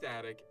so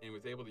ecstatic and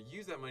was able to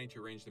use that money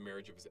to arrange the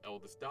marriage of his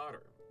eldest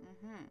daughter.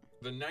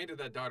 The night of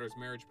that daughter's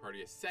marriage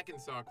party, a second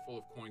sock full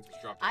of coins was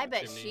dropped down the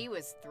chimney. I bet she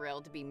was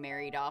thrilled to be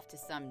married off to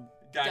some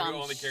guy dumb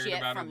who only cared shit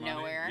about from her money.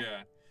 nowhere.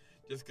 Yeah,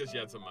 just because she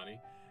had some money.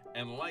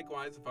 And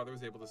likewise, the father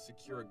was able to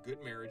secure a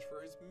good marriage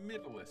for his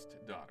middlest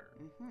daughter.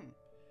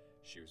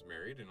 She was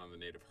married, and on the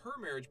night of her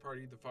marriage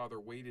party, the father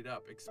waited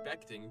up,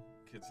 expecting,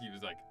 because he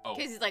was like, oh.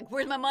 Because he's like,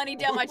 where's my money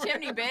down my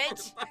chimney, bitch?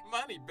 Where's my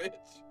money,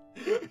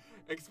 bitch?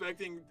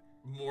 Expecting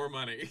more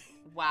money.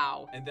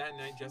 Wow. And that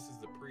night, just as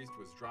the priest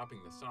was dropping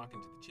the sock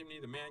into the chimney,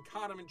 the man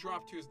caught him and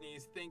dropped to his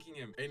knees, thanking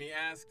him. And he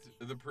asked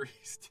the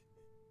priest,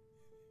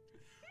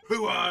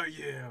 "Who are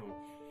you?"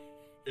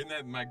 Isn't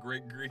that my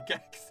great Greek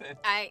accent?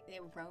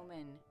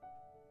 Roman.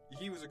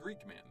 He was a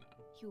Greek man,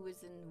 though. He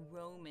was in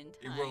Roman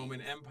times. A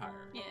Roman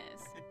Empire. Yes.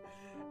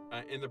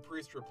 And the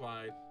priest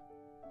replied,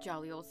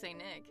 Jolly old Saint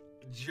Nick.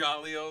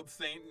 "Jolly old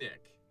Saint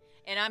Nick."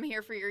 And I'm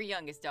here for your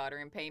youngest daughter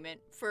in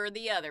payment for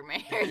the other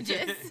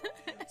marriages.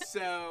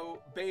 So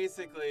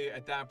basically,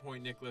 at that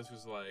point, Nicholas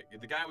was like,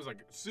 the guy was like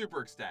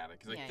super ecstatic.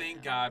 He's like, Yeah,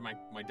 thank yeah. God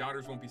my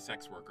daughters won't be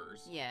sex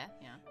workers. Yeah.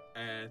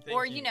 And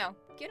Or,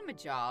 get him a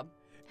job.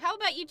 How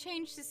about you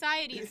change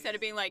society instead of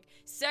being like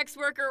sex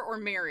worker or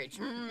marriage?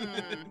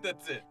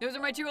 That's it. Those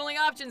are my two only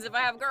options if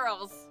I have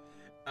girls.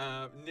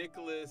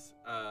 Nicholas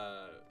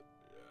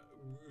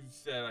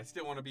said, I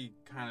still want to be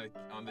kind of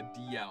on the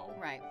DL.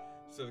 Right.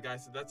 So the guy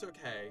said, that's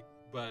okay,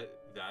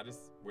 but that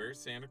is where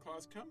Santa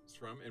Claus comes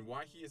from and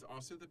why he is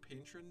also the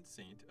patron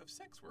saint of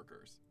sex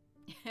workers.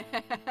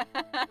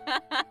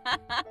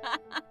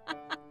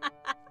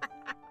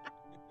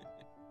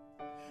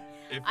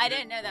 I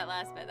didn't know that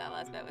last bit. That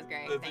last bit was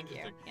great. That's Thank you.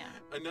 interesting.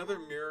 Yeah. Another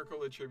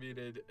miracle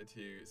attributed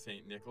to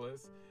St.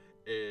 Nicholas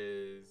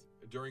is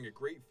during a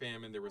great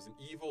famine, there was an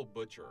evil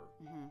butcher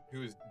who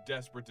was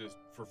desperate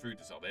for food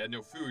to sell. They had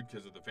no food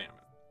because of the famine.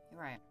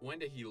 Right. One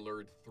day he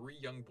lured 3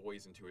 young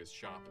boys into his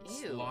shop and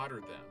Ew.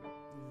 slaughtered them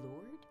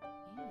Lord?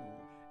 Ew.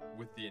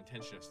 with the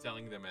intention of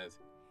selling them as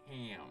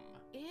ham.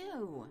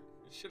 Ew.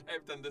 Should I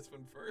have done this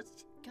one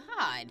first?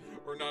 God.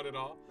 Or not at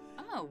all?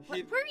 Oh,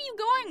 He- where are you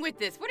going with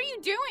this? What are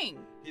you doing?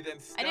 He then I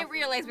stuffed didn't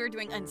realize we were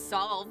doing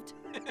Unsolved.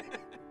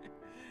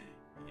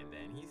 And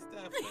then he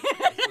stuffed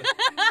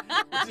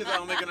them. Which is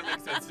only going to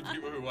make sense to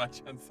people who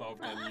watch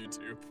Unsolved on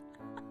YouTube.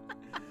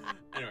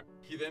 Anyway,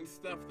 he then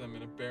stuffed them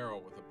in a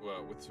barrel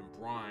with some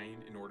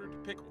brine in order to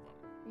pickle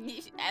them.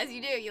 As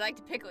you do, you like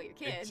to pickle your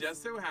kids. It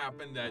just so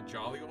happened that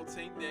jolly old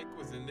St. Nick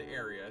was in the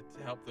area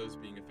to help those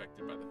being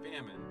affected by the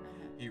famine.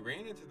 He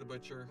ran into the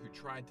butcher who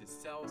tried to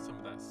sell some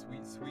of that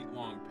sweet, sweet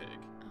long pig.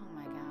 Oh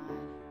my God.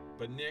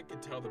 But Nick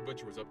could tell the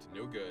butcher was up to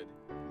no good.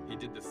 He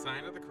did the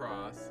sign of the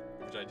cross,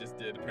 which I just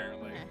did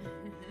apparently.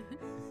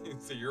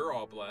 So you're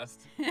all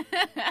blessed.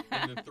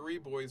 And the 3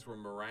 boys were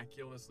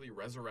miraculously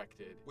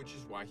resurrected, which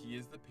is why he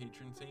is the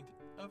patron saint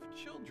of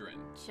children.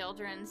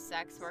 Children,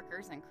 sex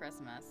workers, and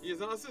Christmas. He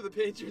is also the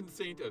patron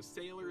saint of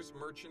sailors,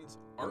 merchants,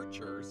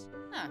 archers,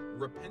 Huh.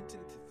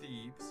 repentant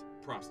thieves,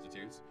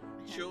 prostitutes,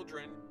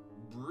 children,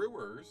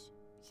 brewers,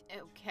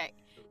 Okay.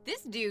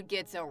 This dude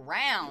gets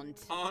around.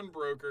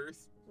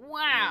 pawnbrokers,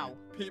 Wow.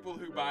 people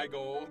who buy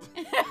gold,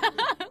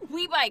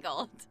 We buy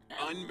gold.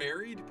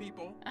 unmarried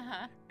people,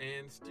 Uh-huh.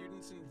 and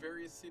students in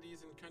various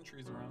cities and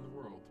countries around the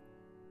world.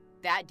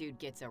 That dude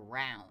gets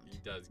around. He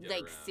does get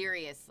Like, around.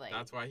 Seriously.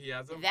 That's why he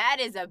has a... That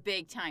is a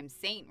big time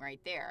saint right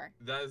there.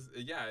 That's,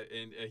 yeah,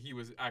 and he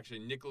was actually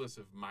Nicholas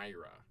of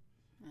Myra,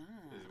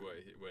 Ah, is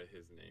what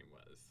his name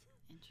was.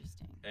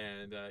 interesting.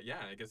 And, yeah,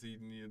 I guess he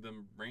needed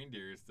them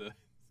reindeers to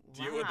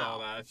deal with all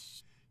Wow. that.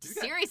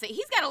 Seriously,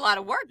 he's got a lot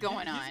of work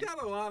going on. He's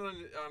got a lot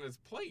on his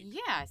plate.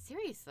 Yeah,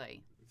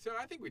 seriously. So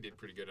I think we did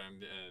pretty good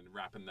on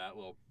wrapping that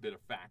little bit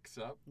of facts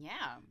up.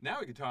 Yeah. Now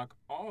we can talk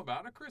all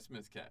about A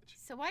Christmas Catch.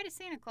 So why does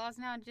Santa Claus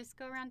now just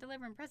go around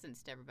delivering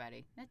presents to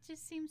everybody? That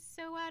just seems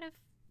so out of...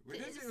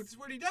 It's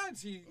what he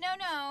does.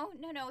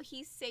 No.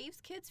 He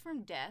saves kids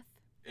from death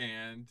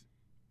And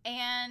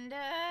and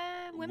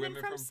women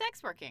from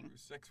sex working.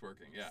 sex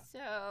working, yeah.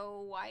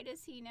 So why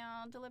does he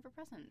now deliver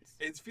presents?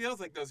 It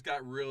feels like those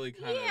got really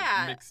kind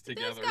Yeah, of mixed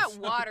together. those got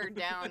watered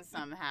down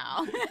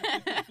somehow.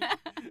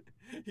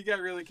 He got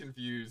really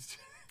confused.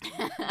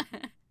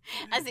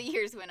 As the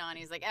years went on,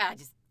 he's like,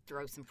 just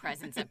throw some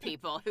presents at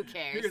people. Who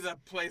cares? Here's a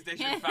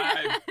PlayStation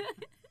 5.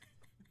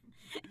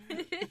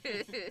 I'm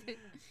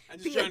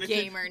just Be trying a to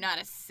gamer, not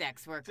a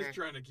sex worker. Just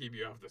trying to keep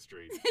you off the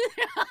streets.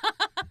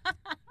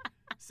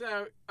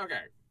 So,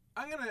 okay,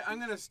 I'm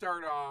gonna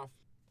start off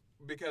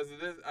because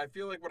this. I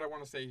feel like what I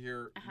want to say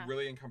here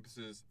really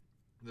encompasses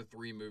the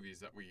 3 movies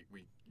that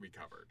we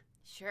covered.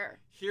 Sure.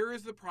 Here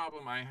is the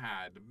problem I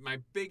had. My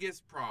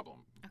biggest problem.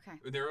 Okay.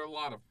 There are a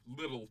lot of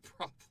little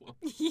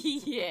problems.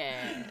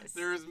 Yes.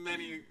 There's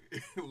many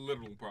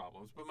little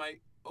problems. But my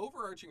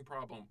overarching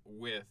problem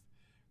with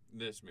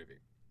this movie,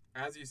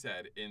 as you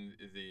said in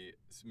the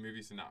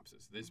movie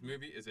synopsis, this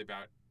movie is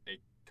about a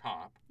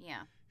cop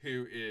Yeah.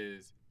 who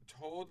is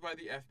told by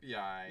the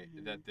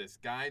FBI that this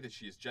guy that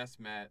she's just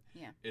met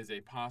is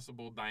a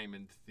possible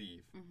diamond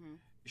thief. Mm-hmm.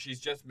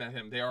 She's just met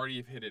him. They already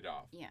have hit it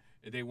off. Yeah.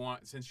 They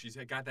want, since she's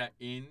got that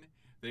in,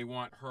 they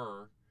want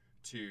her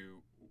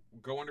to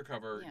go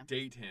undercover,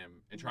 date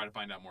him, and try to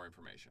find out more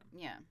information.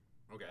 Yeah.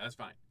 Okay, that's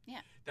fine. Yeah.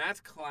 That's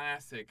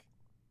classic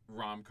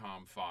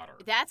rom-com fodder.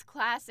 That's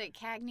classic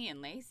Cagney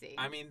and Lacey.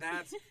 I mean,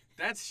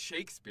 that's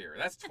Shakespeare.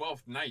 That's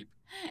Twelfth Night.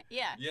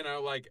 Yeah. You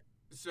know, like,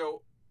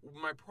 so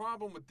my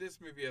problem with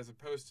this movie as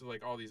opposed to,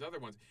 like, all these other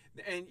ones,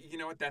 and you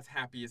know what? That's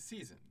Happiest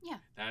Season. Yeah.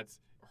 That's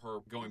her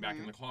going back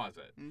in the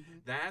closet. Mm-hmm.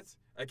 That's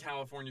A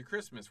California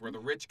Christmas, where the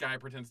rich guy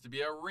pretends to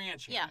be a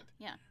ranch hand.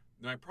 Yeah.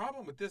 My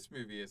problem with this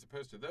movie, as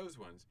opposed to those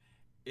ones,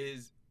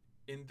 is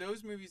in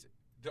those movies,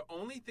 the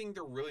only thing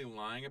they're really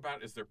lying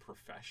about is their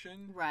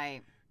profession.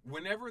 Right.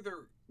 Whenever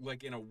they're,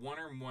 like, in a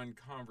one-on-one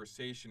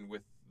conversation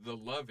with the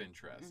love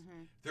interest,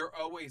 they're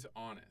always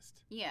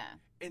honest. Yeah.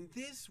 And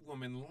this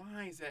woman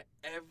lies at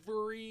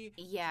every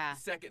Yeah.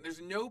 second.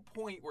 There's no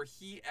point where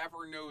he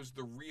ever knows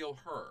the real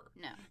her.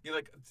 No. You're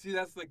like, see,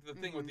 that's like the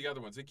thing with the other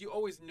ones. Like, you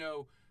always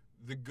know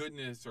the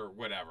goodness or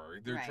whatever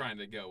they're trying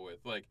to go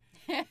with. Like,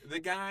 the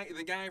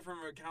guy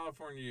from A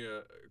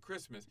California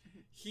Christmas,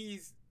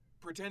 he's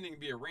pretending to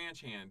be a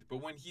ranch hand,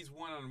 but when he's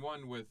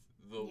one-on-one with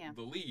the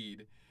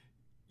lead,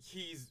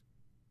 he's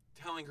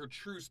telling her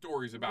true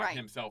stories about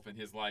himself and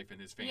his life and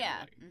his family.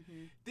 Yeah.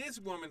 This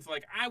woman's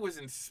like, I was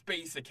in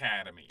Space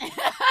Academy.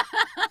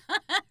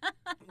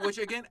 Which,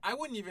 again, I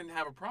wouldn't even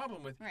have a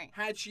problem with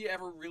had she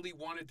ever really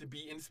wanted to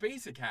be in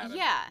Space Academy.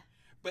 Yeah.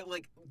 But,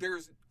 like,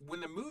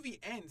 when the movie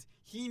ends,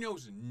 he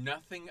knows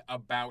nothing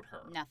about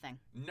her. Nothing.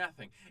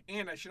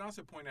 And I should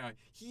also point out,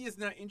 he is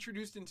not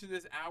introduced into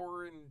this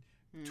hour and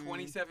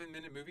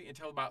 27-minute movie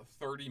until about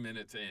 30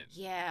 minutes in.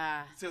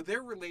 Yeah. So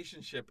their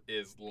relationship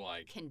is,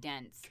 like...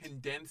 Condensed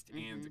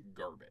and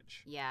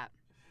garbage. Yeah.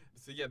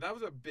 So, yeah, that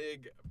was a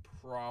big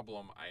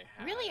problem I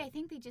had. Really, I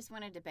think they just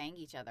wanted to bang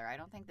each other. I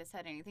don't think this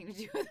had anything to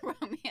do with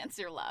romance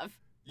or love.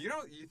 You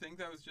think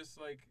that was just,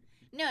 like...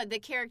 No, the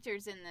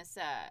characters in this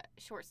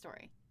short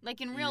story. Like,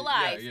 in real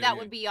life, that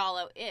would be all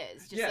it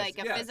is. Just like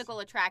a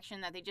physical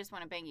attraction that they just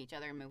want to bang each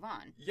other and move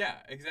on. Yeah,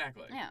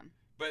 exactly. Yeah.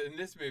 But in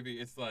this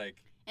movie, it's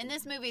like... In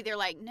this movie, they're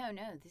like, no,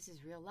 this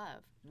is real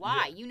love.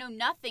 Why? Yeah. You know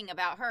nothing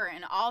about her,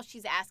 and all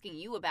she's asking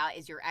you about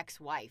is your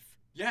ex-wife.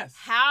 Yes.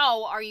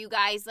 How are you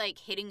guys, like,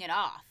 hitting it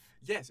off?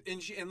 Yes,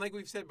 and like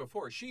we've said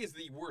before, she is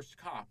the worst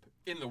cop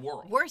in the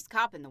world. Worst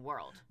cop in the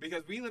world.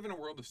 Because we live in a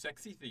world of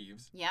sexy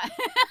thieves. Yeah.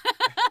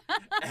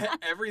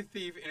 Every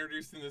thief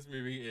introduced in this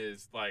movie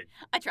is, like...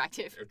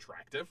 Attractive.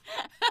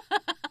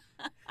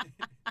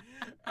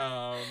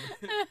 No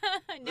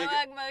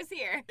Ugmos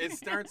here. It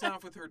starts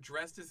off with her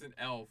dressed as an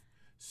elf,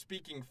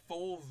 speaking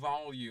full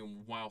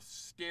volume while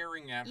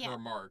staring at her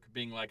mark,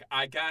 being like,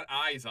 I got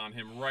eyes on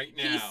him right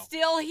now. He's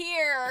still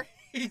here.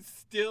 He's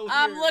still here.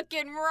 I'm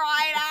looking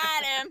right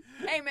at him.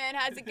 Hey, man,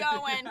 how's it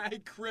going? Hi,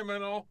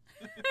 criminal.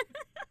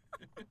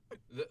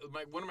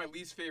 One of my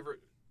least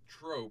favorite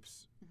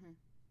tropes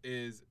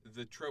is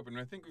the trope, and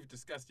I think we've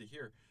discussed it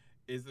here,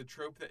 is the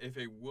trope that if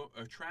a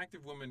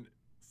attractive woman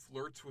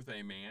flirts with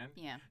a man,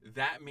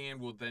 that man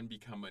will then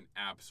become an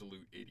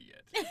absolute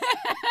idiot.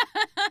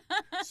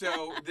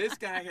 So this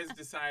guy has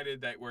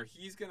decided that where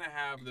he's going to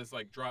have this,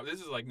 like, drop. This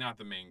is, like, not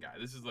the main guy.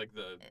 This is, like,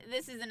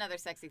 This is another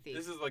sexy thief.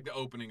 This is, like, the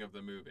opening of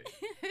the movie.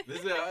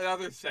 This is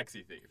another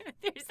sexy thief.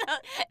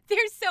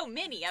 There's so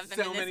many of them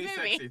in this movie.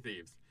 So many sexy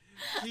thieves.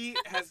 He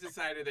has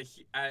decided that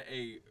at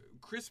a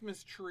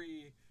Christmas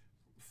tree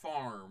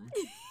farm...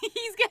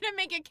 He's going to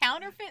make a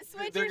counterfeit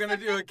switch. They're going to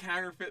do a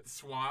counterfeit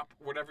swap,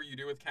 whatever you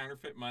do with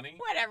counterfeit money.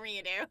 Whatever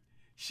you do.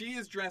 She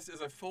is dressed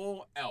as a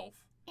full elf.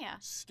 Yeah.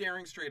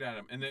 Staring straight at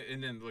him. And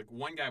then like,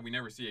 one guy we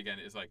never see again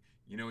is like,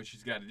 you know what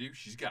she's got to do?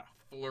 She's got to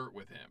flirt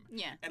with him.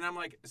 Yeah. And I'm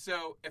like,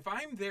 so if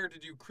I'm there to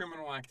do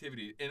criminal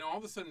activity and all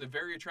of a sudden the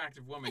very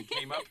attractive woman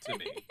came up to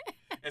me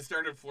and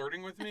started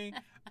flirting with me,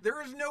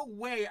 there is no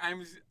way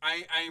I'm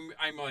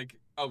like,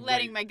 oh,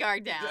 letting my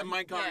guard down.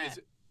 My guard is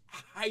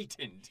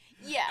heightened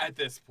at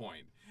this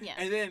point. Yeah.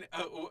 And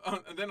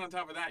then on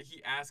top of that,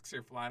 he asks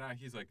her flat out,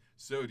 he's like,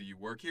 so do you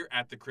work here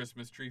at the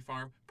Christmas tree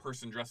farm?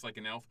 Person dressed like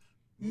an elf?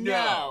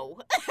 No.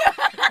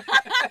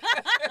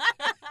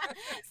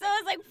 So I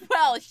was like,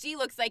 well, she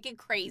looks like a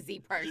crazy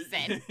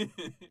person.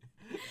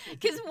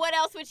 Because what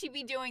else would she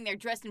be doing there,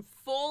 dressed in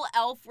full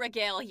elf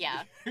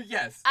regalia?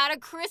 Yes. At a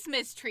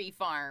Christmas tree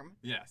farm.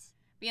 Yes.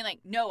 Being like,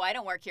 no, I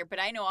don't work here, but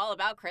I know all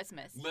about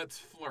Christmas. Let's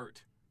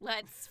flirt.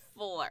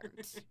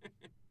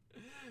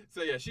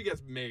 So, yeah, she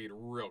gets made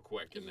real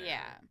quick in there.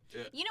 Yeah.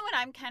 You know what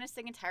I'm kind of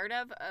sick and tired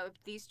of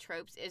these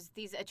tropes is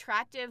these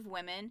attractive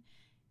women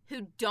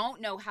who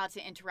don't know how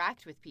to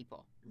interact with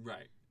people.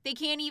 Right. They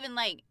can't even,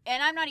 like,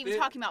 and I'm not even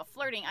talking about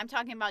flirting. I'm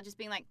talking about just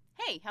being like,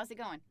 hey, how's it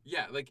going?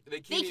 Yeah, like, they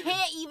They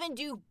can't even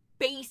do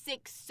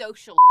basic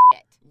social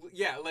shit.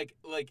 Yeah, like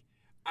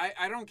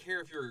I don't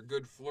care if you're a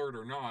good flirt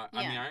or not.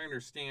 Yeah. I mean, I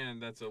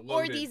understand that's a loaded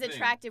Or these thing.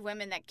 attractive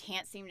women that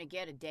can't seem to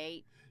get a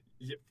date.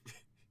 Yeah.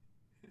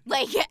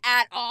 Like,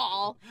 at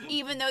all.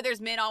 Even though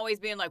there's men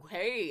always being like,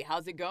 hey,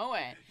 how's it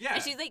going? Yeah.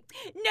 And she's like,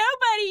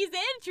 nobody's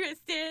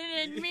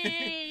interested in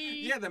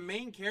me. Yeah, the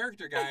main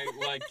character guy,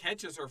 like,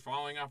 catches her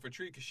falling off a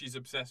tree because she's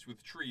obsessed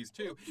with trees,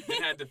 too,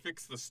 and had to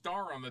fix the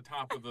star on the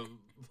top of the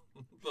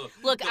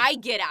Look, I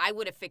get it. I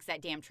would have fixed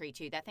that damn tree,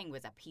 too. That thing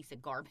was a piece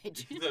of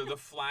garbage. the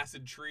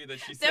flaccid tree that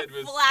she said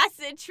was... The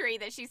flaccid tree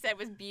that she said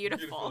was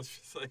beautiful. It's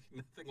just, like,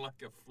 nothing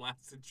like a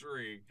flaccid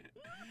tree.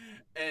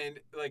 And,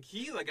 like,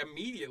 he, like,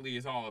 immediately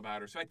is all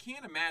about her. So I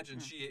can't imagine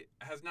she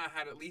has not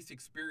had at least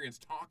experience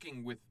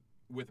talking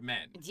with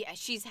men. Yeah,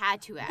 she's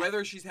had to have.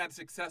 Whether she's had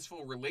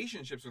successful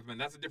relationships with men,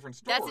 that's a different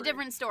story. That's a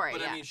different story,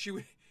 But, yeah. I mean, she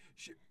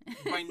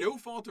by no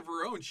fault of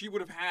her own, she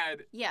would have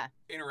had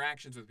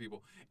interactions with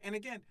people. And,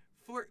 again...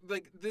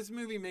 like, this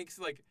movie makes,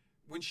 like,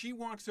 when she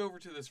walks over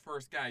to this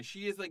first guy,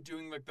 she is, like,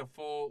 doing, like, the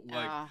full,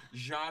 like,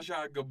 Zsa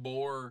Zsa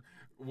Gabor,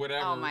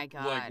 whatever, oh my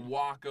God. like,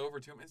 walk over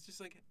to him. It's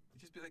just, like,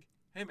 just be like,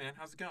 hey, man,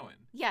 how's it going?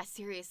 Yeah,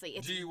 seriously.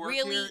 It's Do you work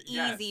really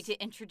here? easy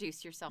to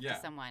introduce yourself to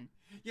someone.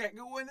 Yeah,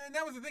 and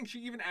that was the thing. She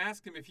even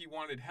asked him if he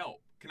wanted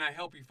help. Can I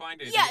help you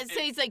find it? Yeah, so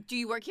he's like, do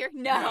you work here?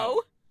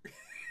 No.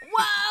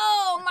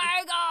 Whoa,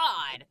 my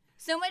God.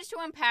 So much to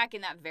unpack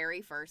in that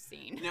very first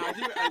scene. Now,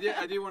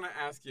 I do want to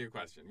ask you a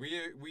question. We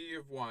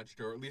have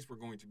watched, or at least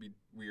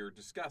we are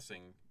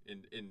discussing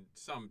in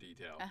some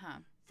detail,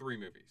 3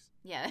 movies.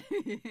 Yeah.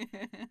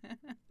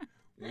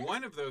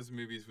 One of those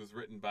movies was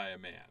written by a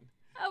man.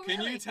 Oh,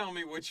 really? Can you tell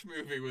me which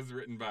movie was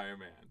written by a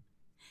man?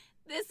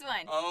 This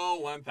one.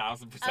 Oh,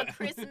 1,000%. A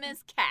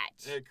Christmas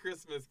Catch. A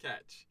Christmas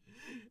Catch.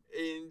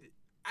 And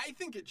I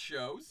think it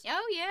shows.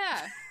 Oh,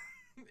 yeah.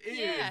 It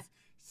is.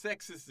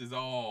 Sexist as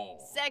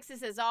all.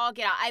 Sexist as all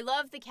get out. I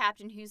love the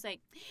captain who's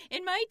like,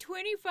 in my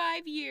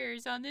 25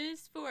 years on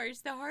this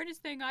force, the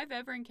hardest thing I've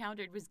ever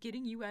encountered was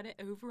getting you out of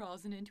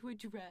overalls and into a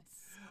dress.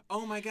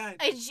 Oh, my God.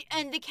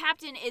 And the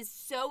captain is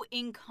so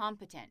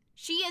incompetent.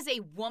 She is a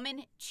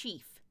woman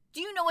chief.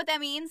 Do you know what that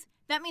means?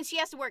 That means she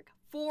has to work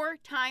 4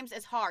 times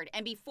as hard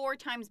and be 4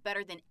 times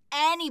better than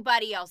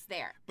anybody else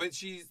there. But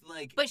she's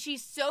like... But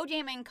she's so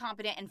damn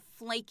incompetent and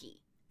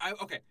flaky.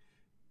 Okay.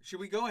 Should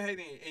we go ahead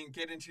and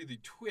get into the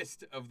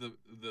twist of the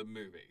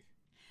movie?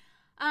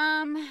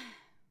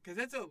 Because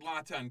that's a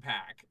lot to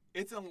unpack.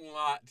 It's a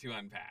lot to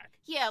unpack.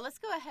 Yeah, let's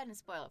go ahead and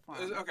spoil it for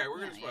him. Okay, we're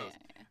going to spoil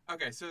it. Yeah.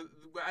 Okay, so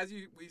as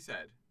we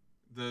said,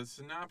 the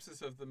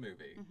synopsis of the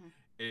movie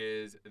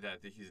is that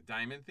he's a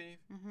diamond thief,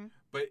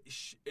 but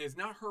it's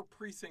not her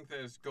precinct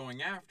that is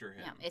going after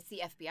him. Yeah, it's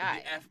the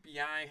FBI. The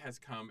FBI has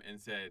come and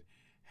said,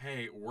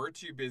 hey, we're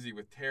too busy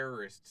with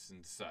terrorists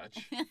and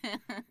such.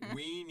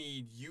 We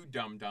need you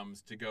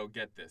dum-dums to go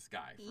get this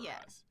guy for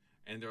us.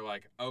 And they're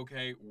like,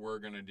 okay, we're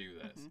going to do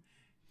this.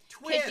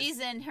 Twist! Because she's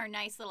in her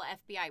nice little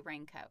FBI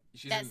raincoat.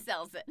 That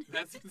sells it.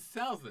 That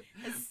sells it.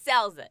 It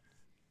sells it.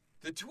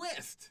 The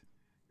twist,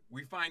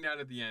 we find out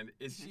at the end,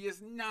 is she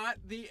is not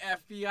the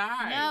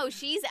FBI. No,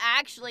 she's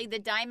actually the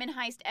Diamond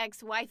Heist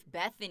ex-wife,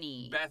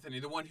 Bethany.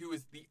 Bethany, the one who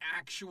is the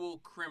actual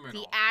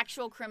criminal. The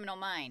actual criminal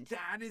mind.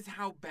 That is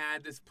how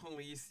bad this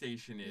police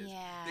station is.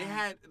 Yeah. They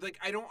had, like,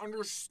 I don't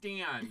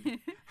understand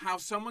how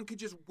someone could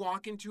just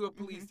walk into a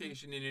police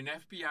station in an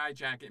FBI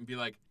jacket and be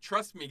like,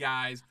 trust me,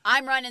 guys.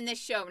 I'm running this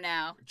show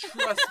now.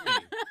 Trust me.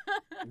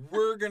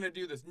 We're going to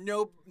do this.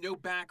 No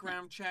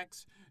background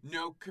checks.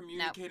 No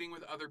communicating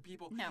with other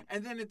people. No.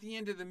 And then at the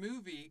end of the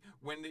movie,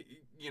 when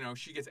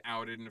she gets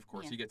outed, and of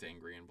course he gets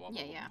angry and blah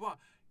blah blah blah.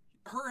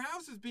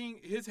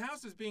 His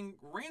house is being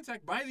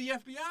ransacked by the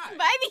FBI.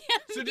 By the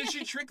FBI. So did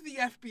she trick the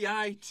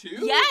FBI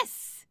too?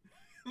 Yes.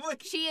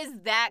 Like, she is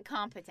that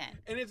competent.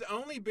 And it's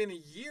only been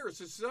a year,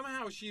 so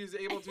somehow she is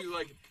able to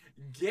like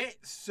get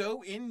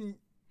so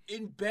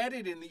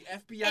embedded in the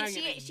FBI.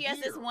 And she has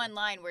this one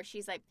line where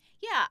she's like,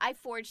 "Yeah, I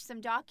forged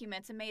some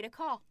documents and made a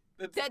call."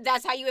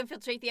 That's how you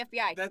infiltrate the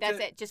FBI. That's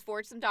it. Just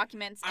forge some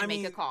documents and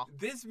make a call.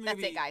 This movie,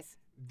 that's it, guys.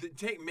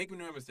 Make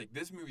no mistake.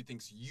 This movie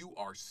thinks you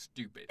are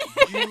stupid.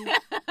 You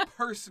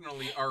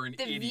personally are an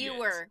idiot. The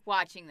viewer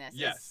watching this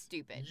is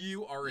stupid.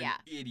 You are an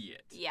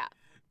idiot. Yeah.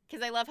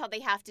 Because I love how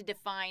they have to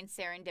define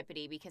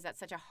serendipity because that's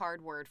such a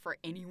hard word for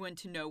anyone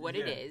to know what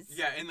it is.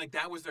 Yeah, and like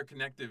that was their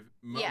connective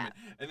moment.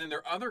 Yeah. And then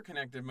their other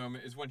connective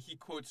moment is when he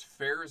quotes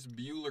Ferris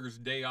Bueller's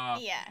Day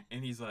Off. Yeah.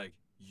 And he's like,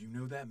 you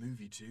know that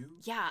movie too?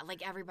 Yeah,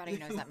 like everybody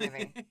knows that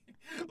movie.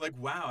 Like,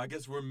 wow, I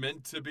guess we're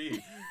meant to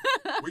be.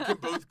 We can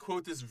both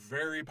quote this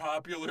very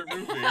popular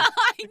movie. I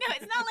know,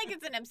 it's not like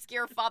it's an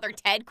obscure Father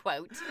Ted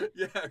quote.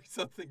 Yeah, or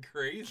something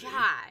crazy.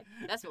 God,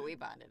 that's what we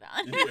bonded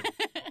on.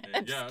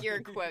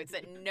 Obscure quotes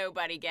that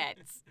nobody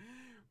gets.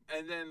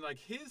 And then, like,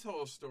 his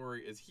whole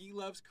story is he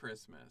loves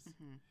Christmas.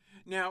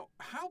 Now,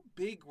 how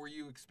big were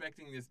you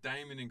expecting this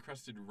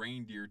diamond-encrusted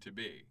reindeer to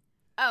be?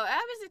 Oh, I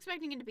was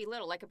expecting it to be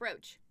little, like a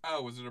brooch.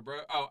 Oh, was it a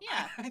Oh,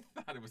 Yeah. I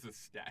thought it was a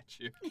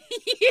statue.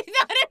 You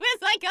thought it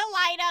was like a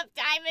light-up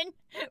diamond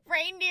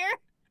reindeer?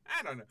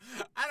 I don't know.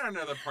 I don't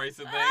know the price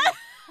of things.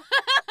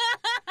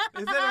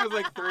 They said it was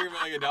like $3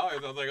 million. I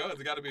was like, oh,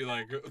 it's got to be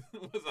like,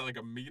 was that like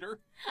a meter?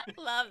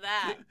 Love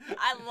that.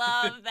 I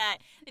love that.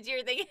 That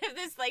you're thinking of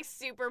this like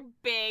super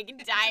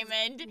big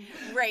diamond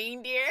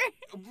reindeer.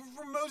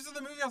 For most of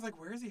the movie, I was like,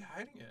 where is he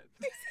hiding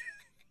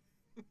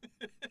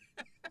it?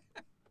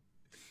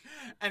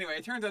 Anyway,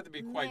 it turns out to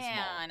be quite small.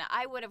 Man,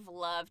 I would have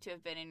loved to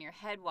have been in your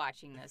head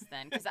watching this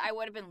then, because I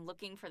would have been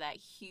looking for that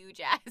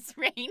huge-ass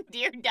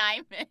reindeer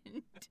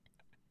diamond.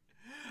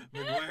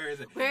 Like, where is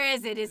it? Where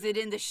is it? Is it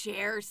in the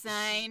share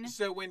sign?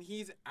 So when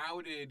he's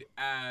outed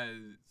as,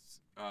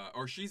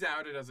 or she's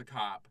outed as a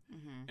cop,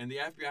 Mm-hmm. and the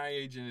FBI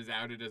agent is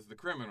outed as the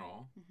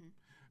criminal,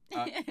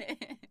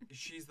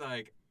 she's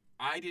like,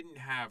 I didn't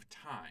have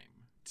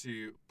time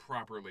to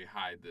properly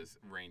hide this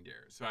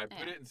reindeer. So I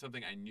put it in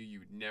something I knew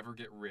you'd never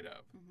get rid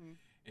of. Mm-hmm.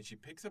 And she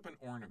picks up an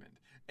ornament,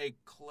 a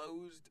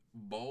closed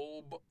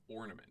bulb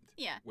ornament.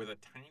 Yeah. With a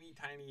tiny,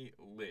 tiny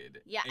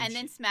lid. Yeah, and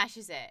then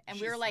smashes it. And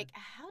we were like,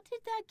 how did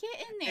that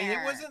get in there?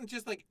 And it wasn't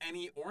just like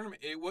any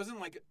ornament. It wasn't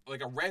like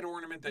a red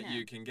ornament that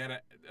you can get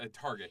at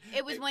Target.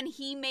 It was when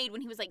he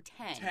was like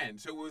 10. 10.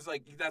 So it was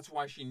like, that's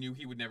why she knew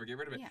he would never get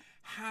rid of it. Yeah.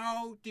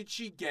 How did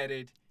she get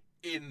it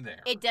in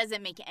there? It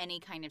doesn't make any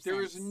kind of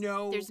sense.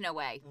 There's no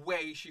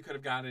way she could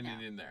have gotten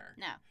it in there.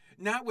 No.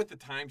 Not with the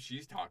time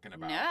she's talking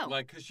about. No.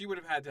 Like, because she would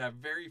have had to have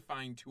very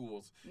fine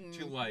tools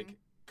to, like,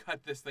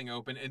 cut this thing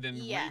open and then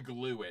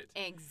re-glue it.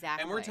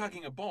 Exactly. And we're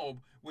talking a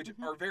bulb, which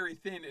are very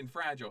thin and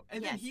fragile.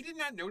 And then he did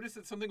not notice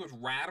that something was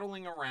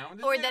rattling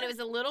around or that it was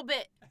a little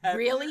bit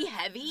really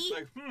heavy.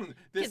 Like,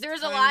 because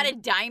there's a lot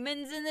of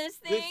diamonds in this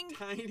thing. This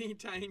tiny,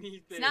 tiny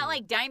thing. It's not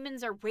like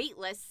diamonds are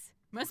weightless.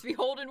 Must be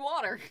holding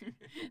water.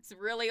 It's a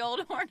really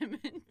old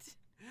ornament.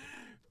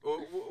 Well,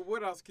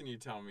 what else can you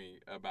tell me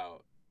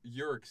about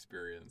your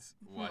experience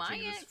watching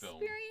this film?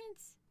 My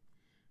experience?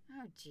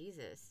 Oh,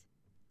 Jesus.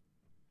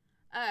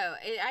 Oh,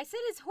 I said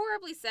it's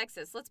horribly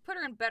sexist. Let's put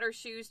her in better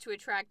shoes to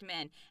attract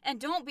men. And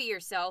don't be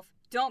yourself.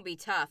 Don't be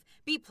tough.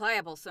 Be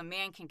pliable so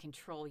man can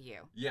control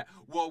you. Yeah.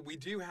 Well, we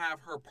do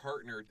have her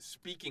partner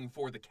speaking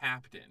for the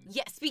captain.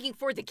 Yeah, speaking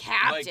for the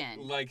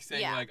captain. Like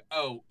saying like,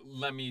 oh,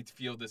 let me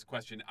field this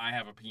question. I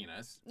have a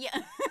penis. Yeah.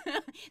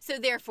 So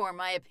therefore,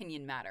 my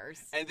opinion matters.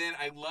 And then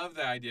I love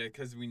the idea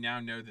because we now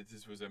know that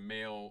this was a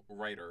male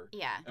writer.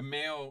 Yeah. A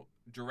male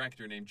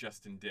director named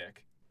Justin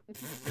Dick.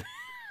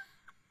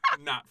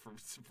 Not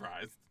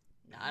surprised.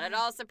 Not at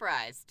all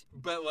surprised.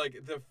 But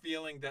like the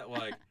feeling that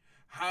like,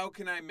 how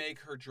can I make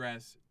her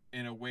dress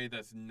in a way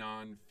that's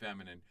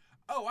non-feminine?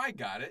 Oh, I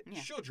got it. Yeah.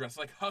 She'll dress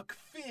like Huck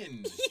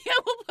Finn. Yeah,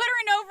 we'll put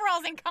her in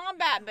overalls and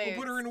combat boots. We'll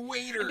put her in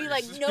waders. And be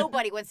like,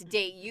 nobody wants to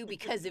date you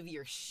because of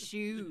your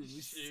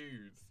shoes.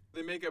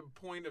 They make a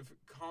point of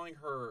calling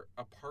her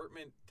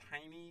apartment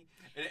tiny,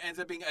 and it ends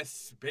up being a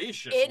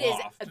spacious loft.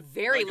 It is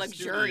very like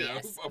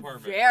luxurious.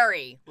 Apartment.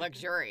 Very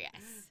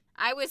luxurious.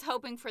 I was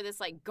hoping for this,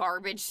 like,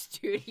 garbage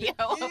studio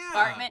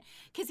apartment.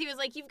 Because he was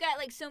like, you've got,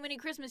 like, so many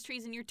Christmas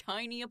trees in your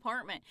tiny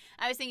apartment.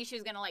 I was thinking she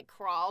was going to, like,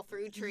 crawl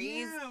through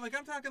trees. Yeah, like,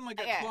 I'm talking,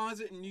 like, a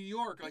closet in New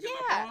York, like, in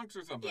the Bronx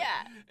or something.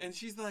 Yeah. And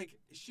she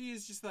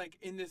is just, like,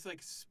 in this,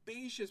 like,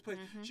 spacious place.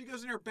 Mm-hmm. She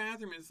goes in her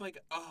bathroom, and it's like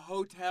a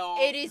hotel.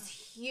 It is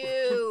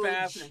huge.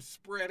 Bathroom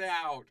spread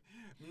out.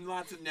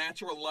 Lots of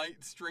natural light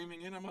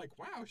streaming in. I'm like,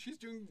 wow, she's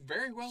doing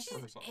very well for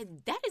herself.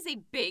 That is a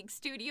big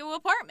studio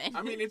apartment.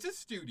 I mean, it's a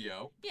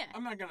studio. Yeah.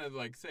 I'm not going to,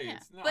 like, say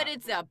it's not. But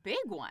it's a big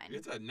one.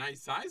 It's a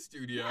nice size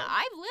studio. Yeah,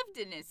 I've lived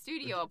in a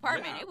studio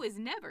apartment. Yeah. It was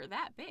never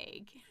that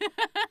big.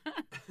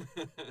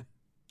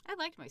 I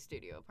liked my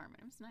studio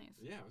apartment. It was nice.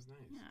 Yeah, it was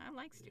nice. Yeah, I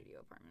like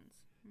studio apartments.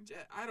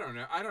 I don't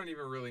know. I don't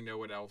even really know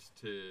what else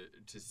to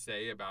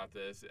say about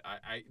this.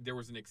 There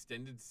was an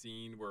extended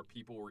scene where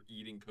people were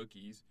eating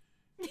cookies.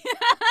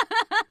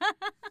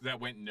 That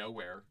went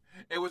nowhere.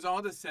 It was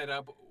all to set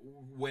up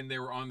when they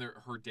were on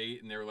her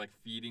date and they were like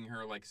feeding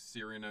her like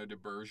Cyrano de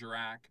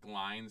Bergerac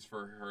lines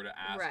for her to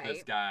ask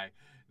this guy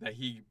that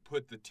he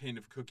put the tin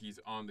of cookies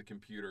on the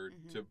computer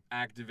to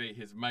activate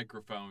his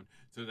microphone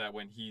so that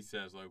when he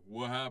says like,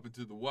 what happened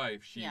to the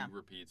wife, she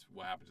repeats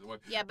what happened to the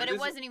wife. Yeah, but it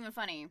wasn't even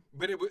funny.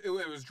 But it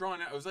was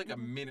drawn out. It was like a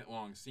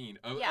minute-long scene.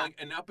 Like,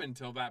 and up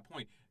until that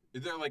point,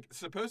 they're like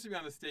supposed to be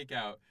on the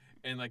stakeout,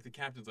 and like the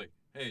captain's like,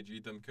 hey, did you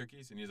eat them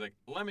cookies? And he's like,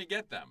 let me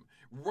get them.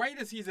 Right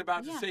as he's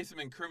about to say some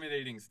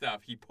incriminating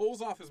stuff, he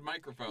pulls off his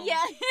microphone.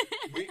 Yeah.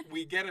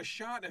 we get a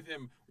shot of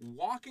him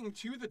walking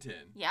to the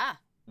tin. Yeah.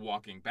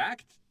 Walking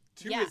back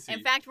to his seat.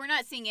 In fact, we're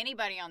not seeing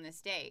anybody on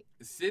this date.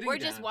 We're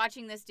just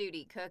watching this dude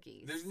eat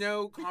cookies. There's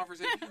no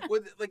conversation.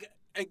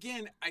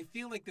 Again, I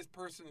feel like this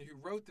person who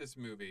wrote this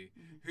movie,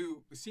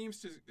 who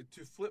seems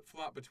to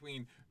flip-flop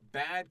between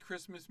bad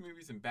Christmas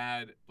movies and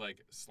bad,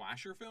 like,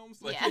 slasher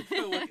films. Like,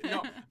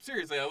 no,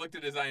 seriously, I looked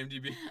at his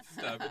IMDb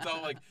stuff. It's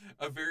all, like,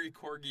 a very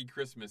corgi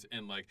Christmas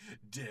and, like,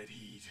 dead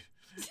heat.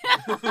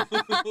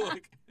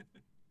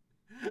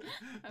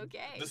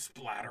 Okay. The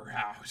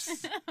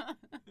Splatterhouse.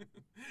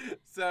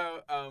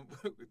 So,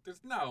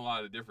 there's not a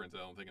lot of difference, I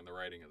don't think, in the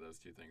writing of those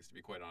two things, to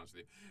be quite honest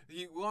with you.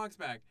 He walks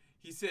back,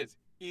 he sits,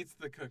 eats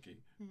the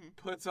cookie,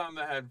 puts on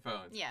the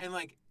headphones. Yeah. And,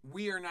 like,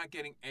 we are not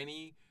getting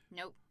any...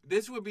 Nope.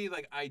 This would be,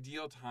 like,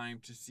 ideal time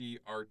to see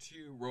our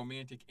two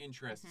romantic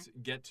interests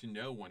get to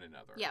know one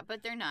another. Yeah,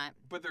 but they're not.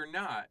 But they're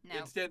not. No.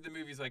 Instead, the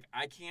movie's like,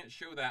 I can't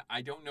show that.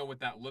 I don't know what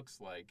that looks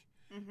like.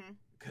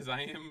 Because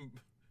I am...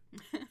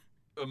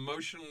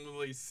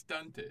 emotionally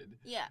stunted.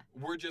 Yeah.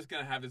 We're just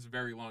going to have this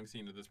very long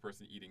scene of this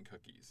person eating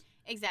cookies.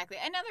 Exactly.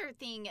 Another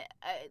thing,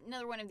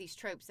 another one of these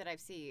tropes that I've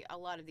seen a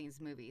lot of these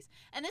movies,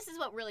 and this is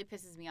what really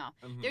pisses me off.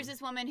 There's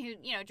this woman who,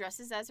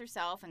 dresses as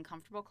herself in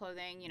comfortable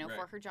clothing, Right.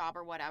 for her job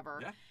or whatever.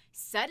 Yeah.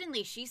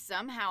 Suddenly, she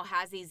somehow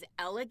has these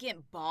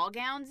elegant ball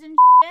gowns and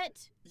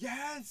shit.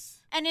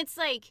 Yes! And it's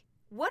like,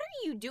 what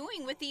are you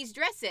doing with these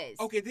dresses?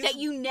 Okay, that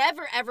you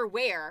never, ever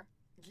wear.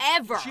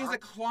 Ever. She has a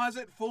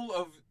closet full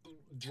of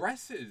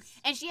dresses.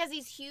 And she has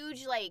these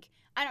huge,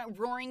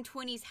 Roaring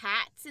Twenties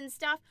hats and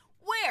stuff.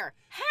 Where?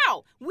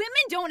 How? Women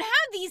don't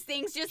have these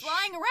things just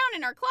lying around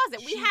in our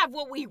closet. We have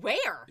what we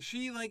wear.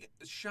 She,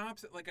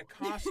 shops at, a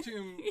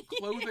costume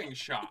clothing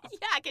shop.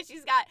 Yeah, because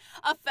she's got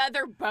a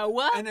feather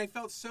boa. And I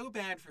felt so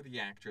bad for the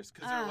actress,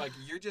 because they're like,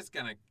 you're just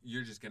gonna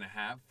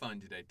have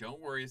fun today.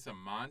 Don't worry, it's a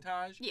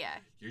montage. Yeah.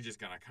 You're just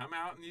gonna come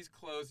out in these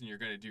clothes, and you're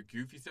gonna do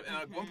goofy stuff. And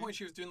at one point,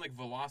 she was doing,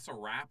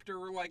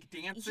 Velociraptor,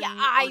 dancing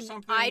or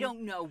something. I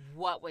don't know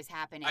what was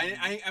happening.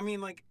 I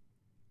mean,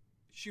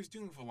 she was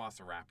doing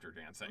Velociraptor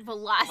dancing.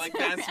 Velociraptor.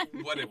 That's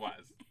what it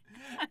was.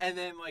 And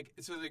then,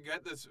 so they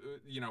got this,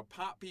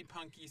 poppy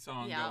punky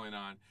song going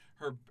on.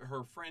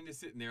 Her friend is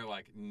sitting there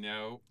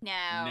nope.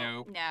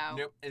 No.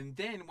 And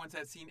then, once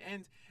that scene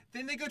ends,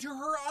 then they go to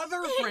her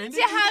other friend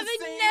to have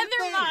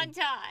another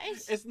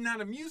montage. It's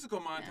not a musical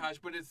montage,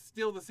 but it's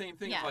still the same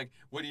thing. Yeah. It's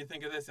what do you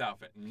think of this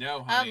outfit? No,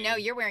 Oh, honey. no,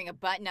 you're wearing a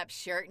button-up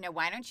shirt. No,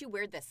 why don't you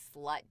wear the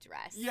slut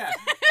dress? Yeah.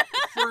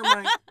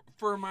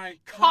 For my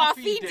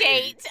coffee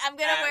date, I'm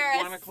going to at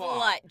wear 1 a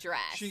o'clock, slut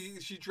dress.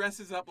 She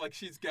dresses up like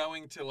she's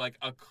going to,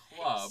 a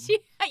club.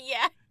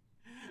 Yeah.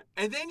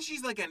 And then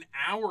she's, an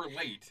hour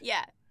late.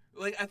 Yeah.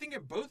 I think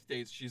at both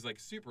dates, she's,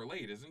 super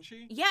late, isn't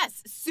she?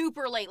 Yes,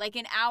 super late,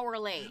 an hour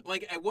late.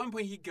 At one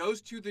point, he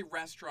goes to the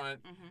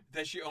restaurant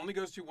that she only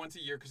goes to once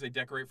a year because they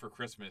decorate for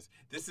Christmas.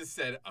 This is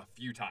said a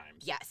few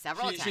times. Yeah,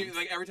 several times.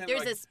 Every time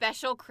there's a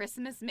special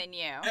Christmas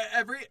menu.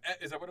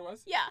 Is that what it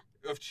was? Yeah.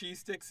 Of cheese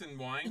sticks and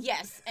wine?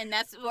 Yes, and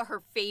that's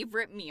her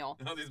favorite meal.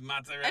 All these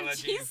mozzarella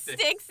cheese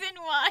sticks and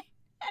wine.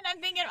 And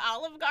I'm thinking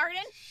Olive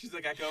Garden. She's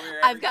like, I go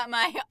here. I've got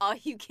my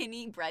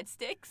all-you-can-eat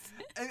breadsticks.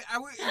 And I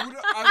would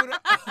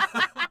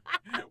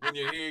when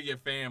you hear your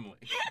family.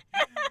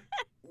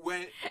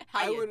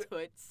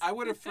 I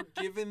would have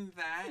forgiven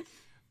that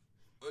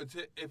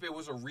if it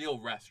was a real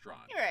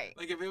restaurant. Right.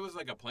 If it was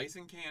a place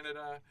in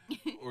Canada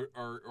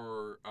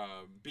or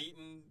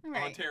Beaton,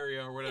 right.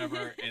 Ontario or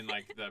whatever, and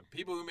the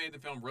people who made the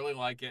film really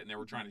like it and they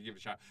were trying to give it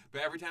a shot.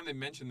 But every time they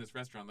mention this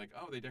restaurant,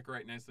 oh, they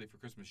decorate nicely for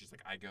Christmas, she's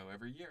like, I go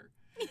every year.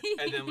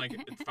 And then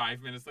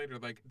 5 minutes later,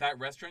 that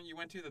restaurant you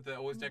went to that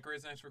always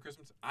decorates nice for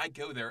Christmas, I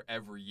go there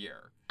every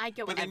year.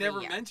 But they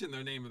never mention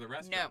the name of the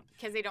restaurant. No,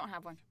 because they don't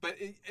have one. But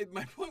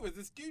my point was,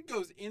 this dude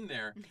goes in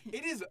there.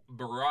 It is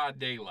broad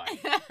daylight.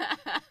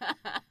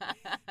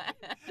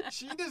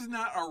 She does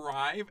not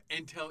arrive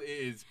until it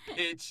is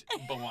pitch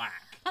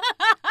black.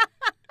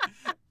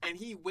 And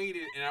he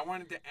waited, and I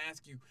wanted to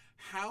ask you,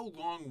 how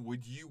long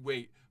would you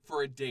wait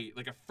for a date,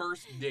 a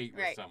first date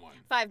with someone?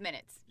 5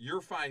 minutes.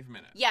 You're 5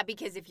 minutes. Yeah,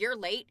 because if you're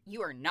late,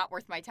 you are not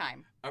worth my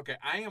time. Okay,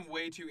 I am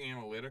way too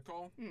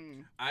analytical.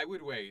 I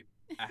would wait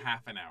a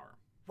half an hour.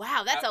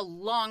 Wow, that's a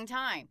long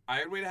time.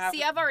 I would wait a half.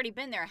 See, I've already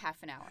been there a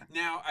half an hour.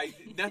 Now,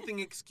 nothing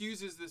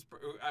excuses this.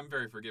 I'm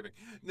very forgiving.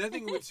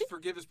 Nothing would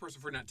forgive this person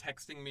for not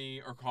texting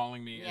me or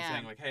calling me and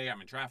saying hey,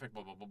 I'm in traffic,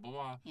 blah blah blah blah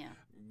blah. Yeah.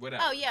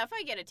 Whatever. Oh yeah, if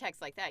I get a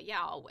text like that,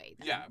 I'll wait.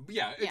 Then.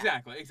 Yeah,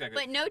 exactly.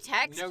 But no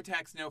text. No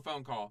text, no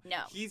phone call.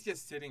 No. He's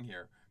just sitting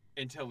here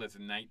until it's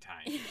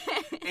nighttime,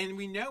 and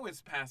we know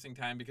it's passing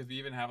time because we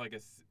even have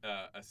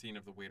a scene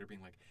of the waiter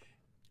being like.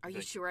 Are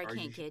you sure I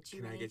can't get you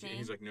anything? Get you? And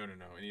he's like, no. And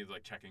he's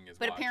checking his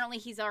watch. But apparently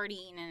he's already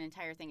eaten an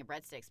entire thing of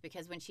breadsticks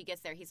because when she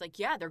gets there, he's like,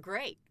 yeah, they're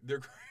great. They're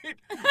great.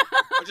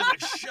 I'm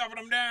just shoving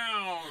them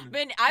down.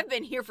 I've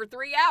been here for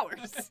 3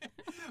 hours.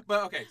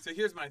 But okay, so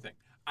here's my thing.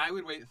 I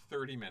would wait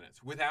 30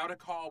 minutes. Without a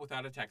call,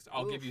 without a text,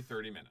 I'll give you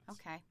 30 minutes.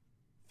 Okay.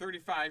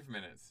 35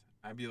 minutes,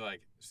 I'd be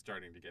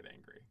starting to get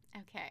angry.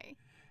 Okay.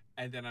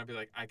 And then I'd be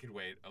I could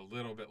wait a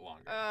little bit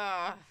longer.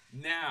 Ugh.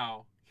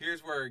 Now,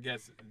 here's where it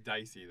gets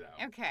dicey,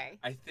 though. Okay.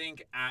 I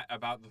think at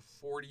about the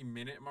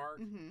 40-minute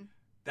mark,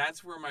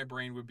 that's where my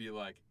brain would be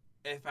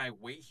if I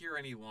wait here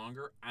any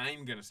longer,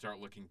 I'm going to start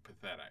looking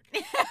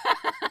pathetic.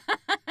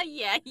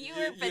 Yeah, you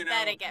were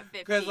pathetic at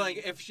 15. Because,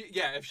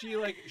 if she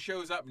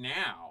shows up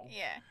now.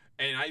 Yeah.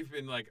 And I've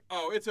been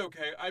oh, it's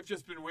okay. I've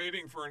just been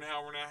waiting for an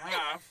hour and a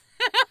half.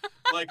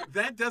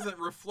 That doesn't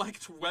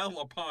reflect well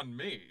upon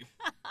me.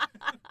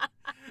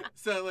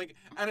 So,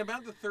 at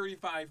about the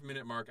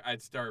 35-minute mark,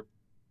 I'd start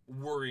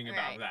worrying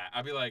about Right. that.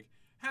 I'd be like,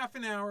 half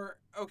an hour,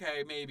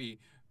 okay, maybe.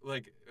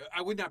 Like,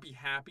 I would not be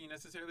happy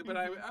necessarily, but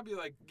I'd be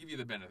like, give you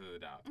the benefit of the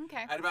doubt.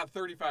 Okay. At about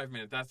 35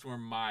 minutes, that's where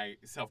my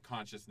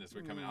self-consciousness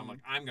would come in. I'm like,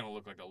 I'm going to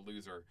look like a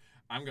loser.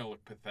 I'm going to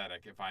look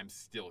pathetic if I'm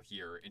still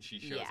here and she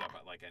shows Yeah. up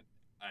at like an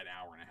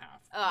hour and a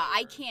half.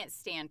 I later. can't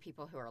stand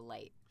people who are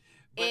late.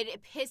 But-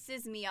 It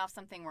pisses me off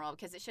something world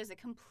because it shows a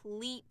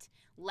complete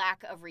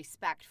lack of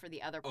respect for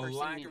the other A person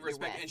lack you're of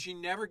respect. with. And she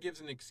never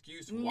gives an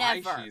excuse why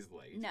Never. she's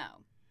late. No.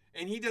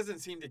 And he doesn't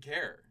seem to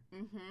care.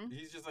 Mm-hmm.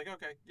 He's just like,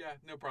 okay, yeah,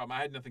 no problem.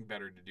 I had nothing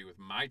better to do with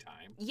my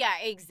time Yeah,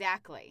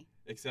 exactly.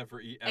 except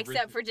for eat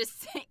Except for just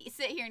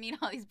sit here and eat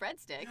all these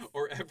breadsticks.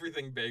 or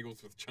everything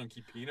bagels with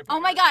chunky peanut butter. Oh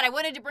my God, I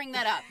wanted to bring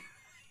that up.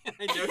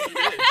 I know you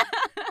did.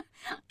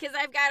 Because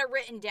I've got it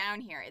written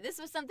down here. This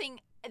was something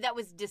that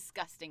was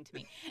disgusting to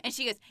me. And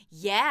she goes,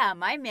 yeah,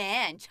 my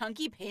man,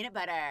 chunky peanut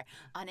butter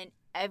on an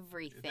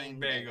everything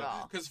bagel.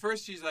 Because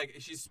first she's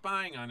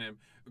spying on him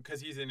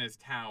because he's in his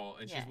towel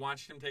and Yeah. she's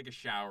watched him take a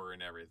shower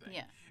and everything.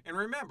 Yeah. And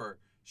remember,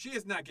 she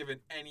has not given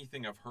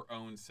anything of her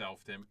own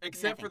self to him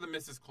except Nothing. for the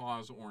Mrs.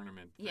 Claus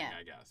ornament thing, Yeah.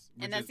 I guess.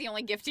 And that's the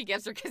only gift he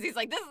gives her because he's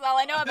like, this is all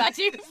I know about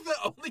you. It's the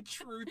only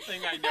true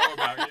thing I know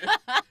about you.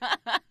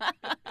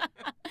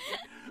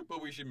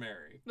 But we should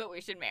marry. But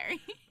we should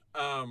marry.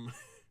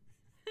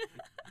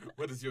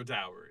 What is your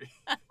dowry?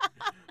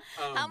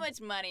 How much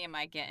money am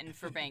I getting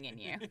for banging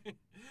you?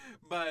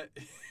 But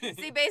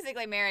See,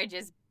 basically, marriage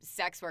is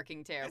sex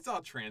working too. it's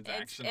all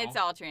transactional. It's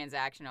all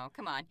transactional.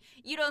 Come on.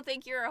 You don't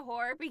think you're a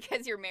whore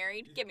because you're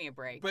married? Give me a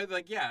break. But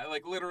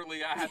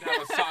literally, I had to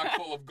have a sock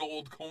full of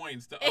gold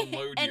coins to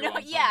unload and you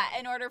on yeah, someone.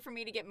 in order for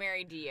me to get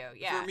married to you.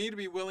 Yeah. For me to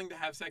be willing to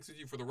have sex with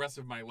you for the rest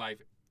of my life,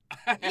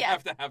 I Yeah.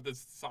 have to have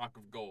this sock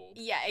of gold.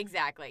 Yeah,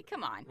 exactly.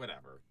 Come on.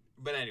 Whatever.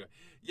 But anyway,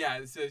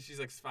 yeah, so she's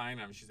like spying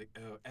on him. She's like,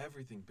 oh,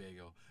 everything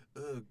bagel.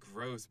 Oh,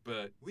 gross,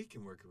 but we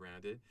can work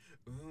around it.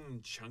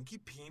 Chunky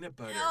peanut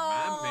butter,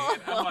 my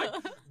man. I'm like,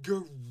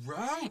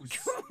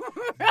 gross.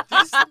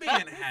 This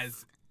man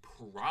has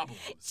problems.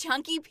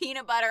 Chunky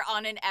peanut butter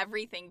on an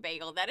everything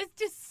bagel. That is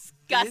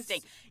disgusting.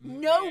 This man-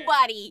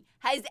 Nobody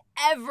has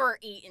ever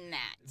eaten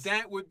that.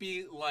 That would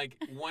be like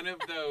one of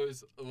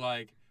those,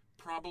 like,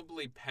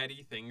 probably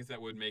petty things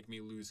that would make me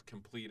lose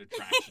complete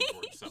attraction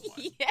towards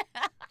someone. Yeah,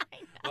 I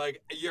know.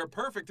 Like, you're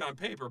perfect on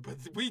paper, but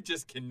we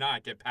just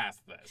cannot get past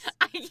this.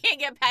 I can't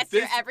get past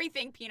your This-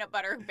 everything peanut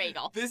butter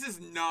bagel. This is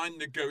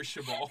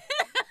non-negotiable.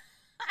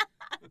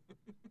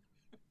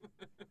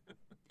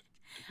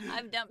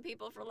 I've dumped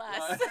people for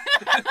less.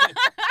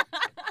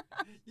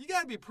 You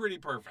gotta be pretty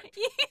perfect.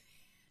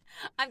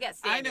 I've got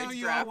I standards, know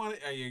you bro. all want.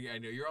 I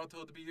know you're all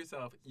told to be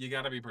yourself. You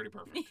gotta be pretty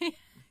perfect.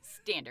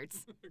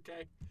 Standards.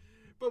 Okay.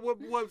 But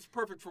what's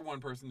perfect for one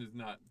person is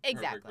not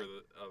Exactly. perfect for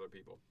the other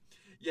people.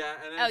 Yeah.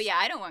 And Oh, yeah,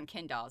 I don't want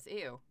Ken dolls.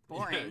 Ew.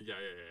 Boring. Yeah.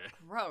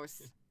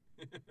 Gross.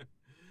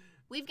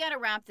 We've got to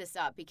wrap this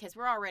up because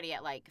we're already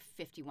at like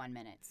 51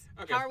 minutes.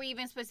 Okay. How are we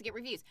even supposed to get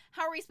reviews?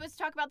 How are we supposed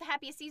to talk about the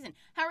happiest season?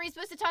 How are we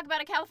supposed to talk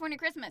about A California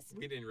Christmas?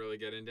 We didn't really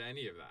get into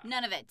any of that.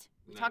 None of it.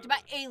 We None talked of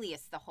about that.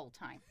 Alias the whole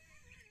time.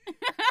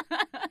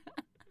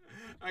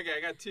 Okay,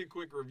 I got 2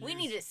 quick reviews. We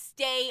need to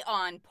stay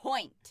on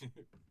point.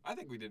 I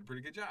think we did a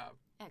pretty good job.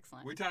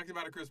 Excellent. We talked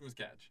about A Christmas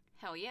Catch.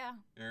 Hell yeah.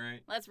 All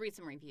right. Let's read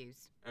some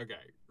reviews. Okay.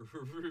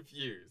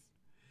 Reviews.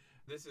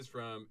 This is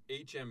from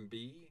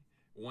HMB.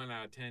 1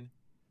 out of 10.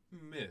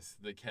 Miss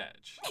the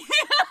catch.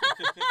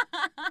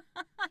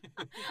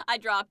 I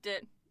dropped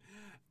it.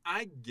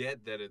 I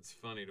get that it's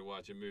funny to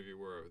watch a movie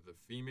where the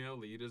female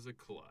lead is a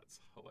klutz.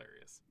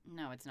 Hilarious.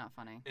 No, it's not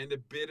funny. And a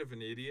bit of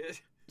an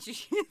idiot.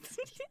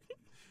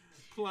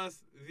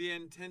 Plus, the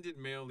intended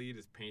male lead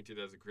is painted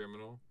as a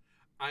criminal.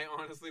 I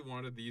honestly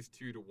wanted these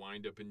two to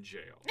wind up in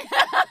jail.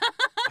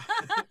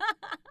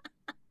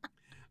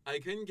 I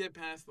couldn't get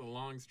past the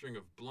long string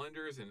of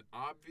blunders and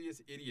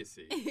obvious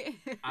idiocy.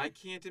 I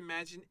can't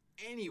imagine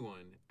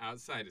anyone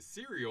outside a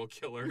serial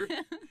killer.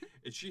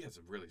 And she has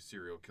a really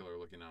serial killer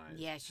looking eyes.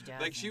 Yeah, she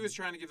does. Like, she was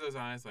trying to give those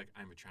eyes, like,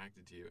 I'm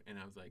attracted to you. And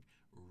I was like,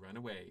 run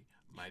away,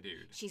 my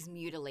dude. She's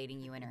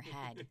mutilating you in her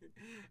head.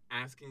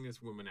 Asking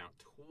this woman out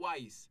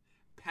twice.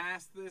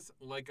 Pass this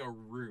like a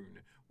rune.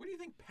 What do you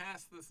think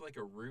pass this like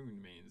a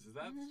rune means?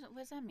 What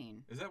does that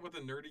mean? Is that what the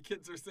nerdy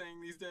kids are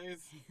saying these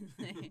days?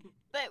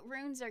 But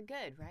runes are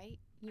good, right?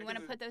 You I want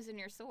to guess put those in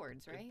your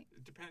swords, right?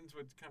 It depends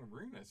what kind of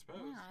rune, I suppose.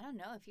 Well, I don't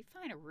know. If you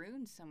find a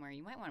rune somewhere,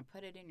 you might want to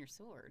put it in your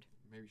sword.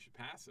 Maybe you should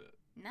pass it.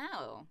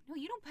 No,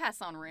 you don't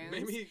pass on runes.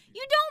 Maybe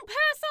You don't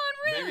pass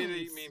on runes.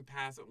 maybe they mean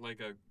pass it like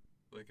a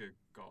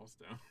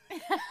gallstone.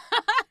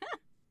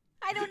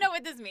 I don't know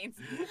what this means.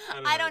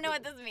 I don't know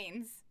what this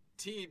means.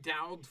 T.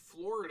 Dowd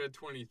Florida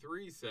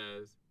 23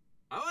 says,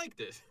 I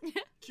liked it.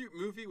 Cute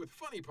movie with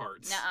funny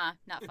parts. Nuh-uh,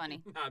 not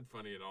funny. Not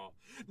funny at all.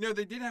 No,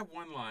 they did have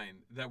one line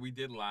that we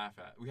did laugh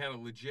at. We had a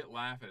legit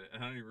laugh at it,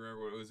 and I don't even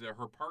remember what it was.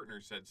 Her partner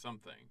said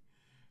something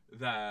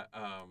that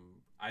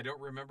I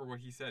don't remember what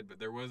he said, but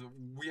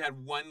we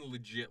had one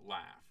legit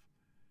laugh.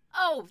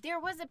 Oh, there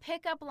was a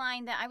pickup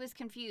line that I was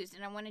confused,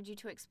 and I wanted you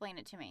to explain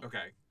it to me.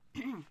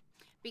 Okay.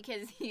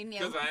 because you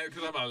know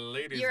Because I'm a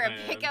ladies you're man.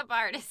 a pickup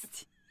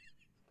artist.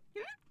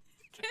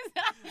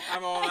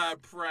 I'm all out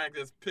of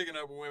practice picking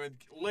up women.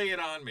 Lay it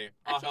on me.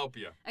 I'll help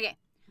you. Okay.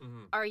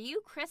 Mm-hmm. Are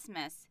you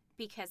Christmas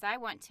because I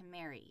want to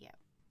marry you?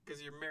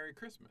 Because you're Merry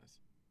Christmas.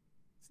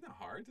 It's not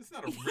hard. It's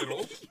not a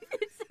riddle.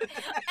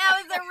 That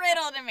was a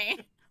riddle to me.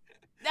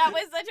 That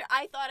was such a...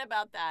 I thought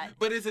about that.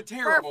 But it's a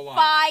terrible For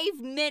line. 5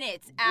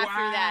 minutes after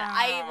that.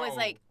 I was Wow.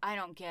 like, I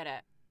don't get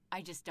it.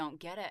 I just don't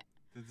get it.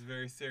 That's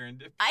very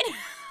serendipitous. I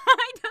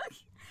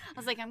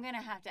was like, I'm going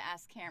to have to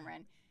ask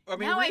Cameron. I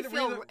mean, Now I read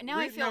feel the, really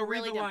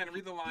read the dumb. line.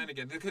 Read the line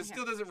again, because it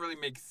still doesn't really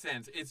make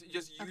sense. It's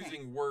just Okay.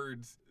 using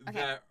words Okay.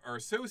 that are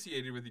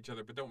associated with each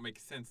other, but don't make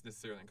sense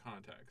necessarily in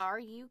context. Are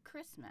you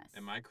Christmas?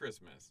 Am I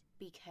Christmas?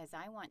 Because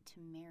I want to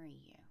marry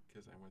you.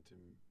 Because I want to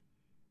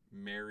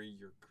marry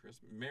your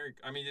Christmas.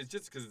 I mean, it's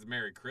just because it's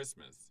Merry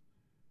Christmas.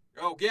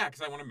 Oh yeah,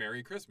 because I want to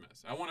marry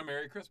Christmas. I want to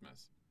marry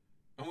Christmas.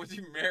 I want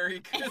to marry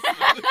Christmas.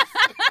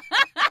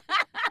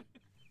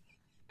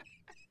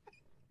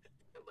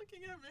 You're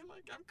looking at me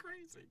like I'm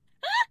crazy.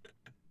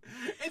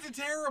 It's a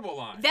terrible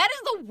line. That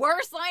is the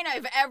worst line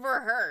I've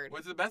ever heard.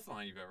 What's the best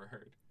line you've ever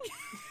heard?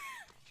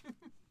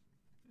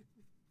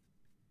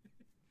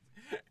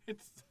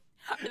 It's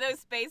Are those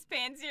space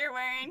pants you're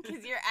wearing?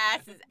 Because your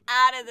ass is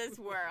out of this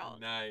world.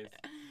 nice.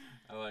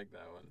 I like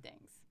that one.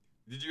 Thanks.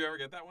 Did you ever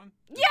get that one?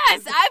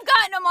 Yes, I've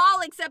gotten them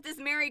all except this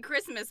Merry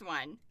Christmas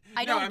one.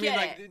 I don't mean, get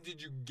like, it.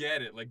 did you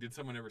get it? Like, did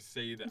someone ever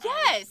say that?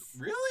 Yes.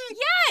 Really?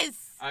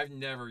 Yes. I've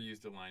never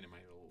used a line in my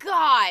whole life.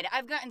 God,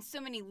 I've gotten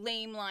so many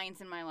lame lines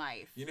in my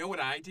life. You know what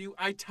I do?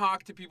 I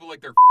talk to people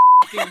like they're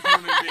fucking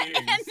human beings.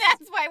 And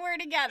that's why we're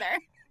together.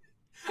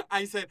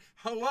 I said,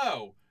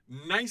 hello,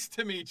 nice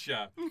to meet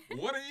ya.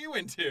 What are you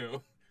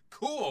into?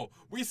 Cool.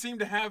 We seem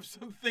to have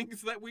some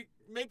things that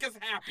make us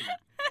happy.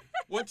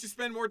 Want to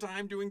spend more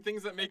time doing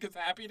things that make us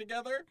happy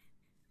together?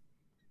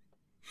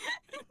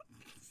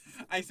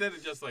 I said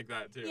it just like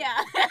that, too. Yeah.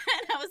 And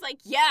I was like,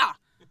 yeah,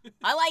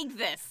 I like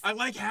this. I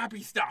like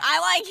happy stuff. I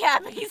like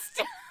happy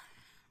stuff.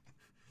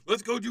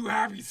 Let's go do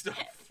happy stuff.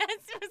 That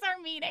was our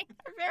meeting.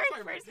 Our very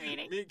first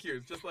meeting. Meet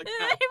cute, just like It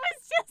that.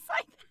 was just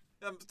like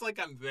It's like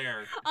I'm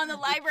there. on the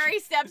library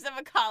steps of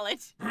a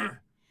college. That's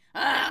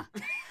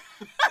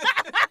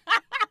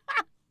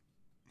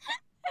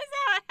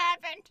how it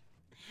happened.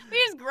 We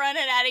just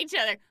grunted at each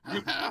other.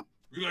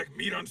 You like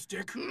meat on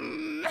stick?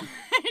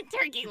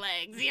 Turkey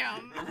legs,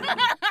 yum.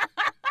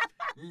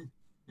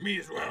 Me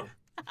as well.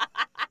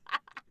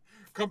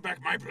 Come back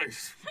my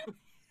place.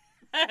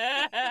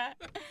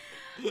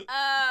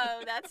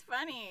 Oh, that's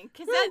funny.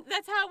 Because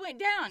that's how it went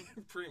down.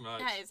 Pretty much.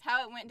 That is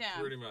how it went down.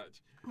 Pretty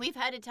much. We've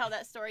had to tell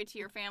that story to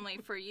your family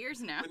for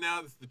years now. But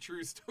now it's the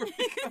true story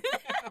coming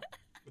out.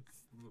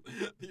 It's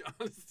the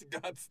honest to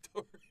God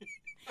story.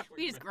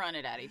 We just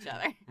grunted at each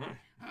other.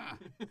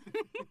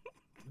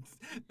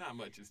 Not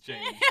much has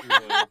changed,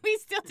 really. We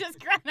still just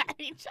grunt at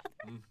each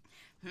other.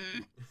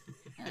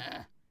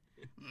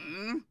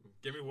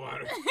 Give me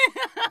water.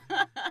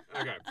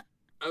 Okay.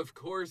 Of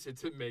course,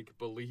 it's a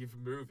make-believe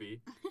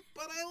movie,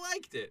 but I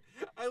liked it.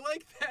 I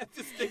like that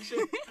distinction.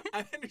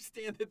 I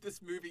understand that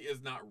this movie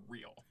is not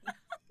real.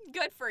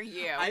 Good for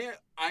you.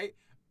 I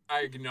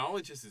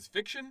acknowledge this is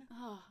fiction,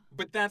 Oh,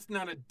 but that's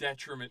not a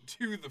detriment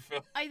to the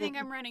film. I think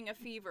I'm running a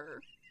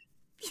fever.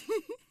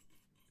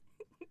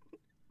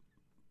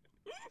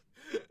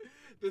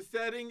 The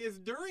setting is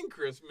during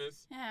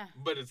Christmas, Yeah.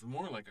 but it's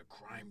more like a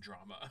crime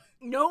drama.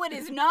 No, it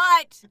is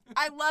not.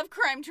 I love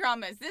crime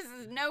dramas. This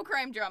is no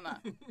crime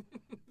drama.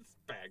 It's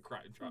bad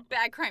crime drama.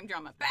 Bad crime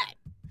drama. Bad.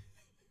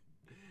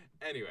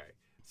 Anyway,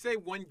 say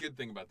one good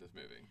thing about this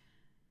movie.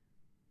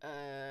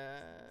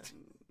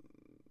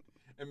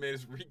 It made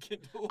us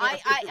rekindle.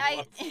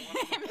 I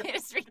made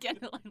us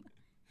rekindle.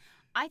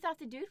 I thought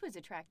the dude was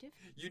attractive.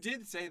 You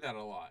did say that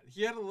a lot.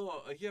 He had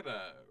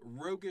a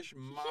roguish,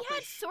 moppish. He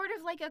had sort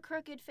of like a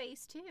crooked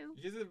face too.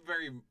 He has a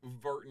very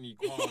Vartan-y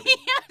He quality.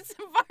 had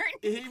some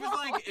Vartan He was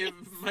like if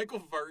qualities. Michael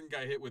Vartan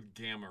got hit with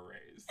gamma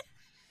rays.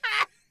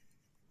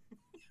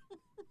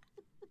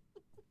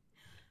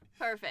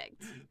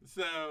 Perfect.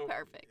 So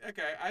Perfect.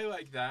 okay, I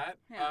like that.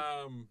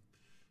 Yeah.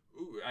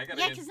 I gotta.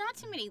 Yeah, because not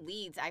too many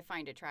leads I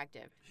find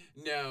attractive.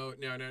 No.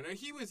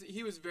 He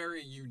was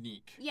very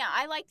unique. Yeah,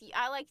 I like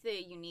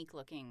the unique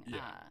looking,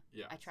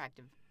 Yes.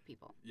 attractive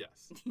people.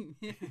 Yes.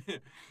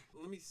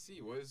 Let me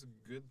see. What is a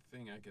good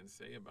thing I can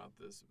say about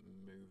this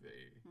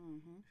movie?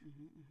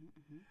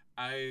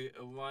 I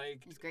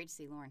liked. It's great to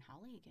see Lauren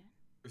Holly again.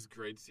 It was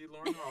great to see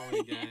Lauren Holly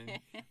again.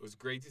 It was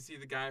great to see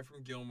the guy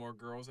from Gilmore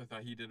Girls. I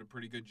thought he did a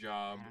pretty good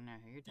job. I don't know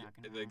who you're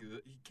talking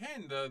about.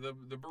 Ken,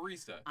 the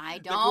barista. I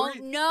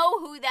don't know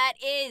who that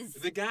is.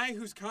 The guy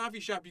whose coffee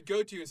shop you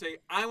go to and say,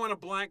 I want a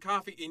black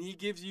coffee, and he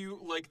gives you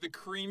like the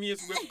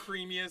creamiest, whipped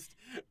creamiest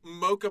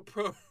mocha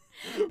pro.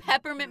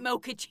 Peppermint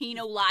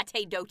mochaccino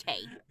latte dote.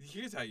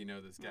 Here's how you know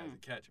this guy's a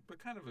catch, but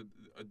kind of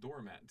a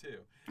doormat too.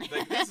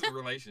 Like this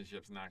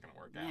relationship's not gonna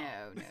work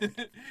out.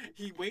 No.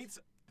 He waits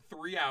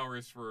 3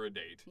 hours for a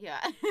date.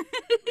 Yeah.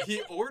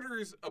 He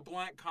orders a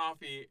black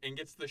coffee and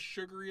gets the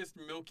sugariest,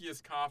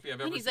 milkiest coffee I've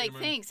ever And he's seen.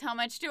 like, thanks, how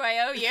much do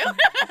I owe you?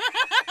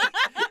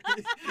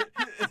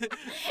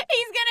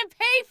 He's gonna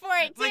pay for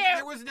it, too. Like,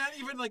 there was not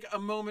even, like, a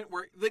moment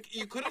where, like,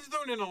 you could have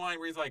thrown in a line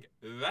where he's like,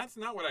 that's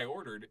not what I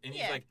ordered. And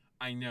he's like,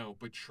 I know,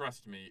 but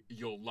trust me,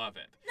 you'll love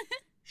it.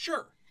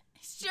 Sure.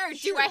 Sure,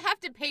 do I have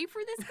to pay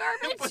for this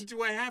garbage? But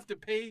do I have to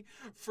pay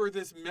for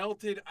this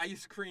melted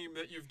ice cream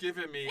that you've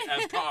given me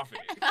as coffee?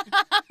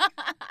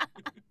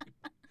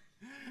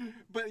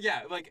 But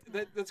yeah, like,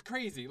 that's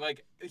crazy.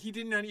 Like, he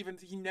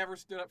never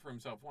stood up for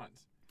himself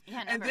once.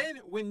 Yeah, and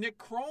then when Nick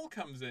Kroll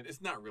comes in,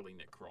 it's not really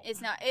Nick Kroll.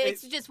 It's not.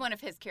 It's just one of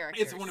his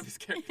characters. It's one of his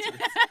characters.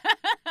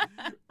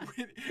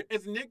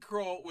 It's Nick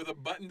Kroll with a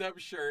buttoned-up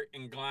shirt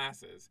and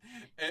glasses,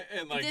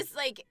 and like this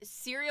like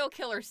serial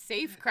killer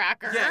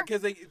safecracker. Yeah,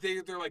 because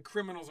they're like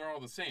criminals are all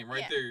the same,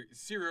 right? Yeah. They're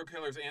serial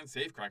killers and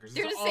safecrackers.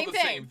 They're It's the all same the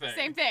thing. same thing.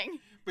 Same thing.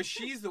 But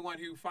she's the one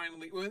who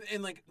finally,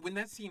 and like when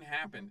that scene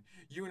happened,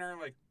 you and I are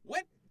like,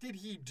 what did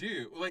he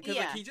do? Like, 'cause,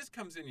 like he just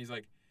comes in, he's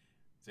like,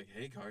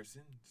 hey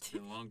Carson, it's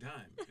been a long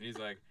time, and he's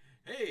like,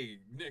 hey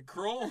Nick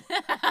Kroll,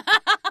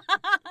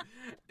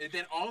 and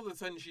then all of a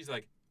sudden she's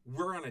like,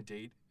 we're on a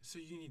date, so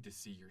you need to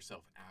see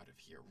yourself out of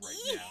here right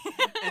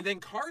now. And then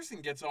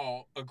Carson gets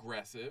all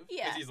aggressive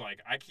because he's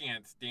like, I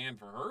can't stand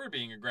for her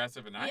being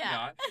aggressive and I'm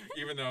not,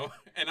 even though,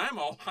 and I'm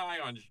all high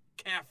on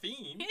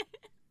caffeine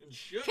and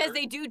sugar. Because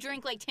they do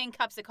drink like 10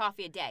 cups of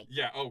coffee a day.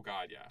 Yeah, oh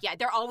God, yeah. Yeah,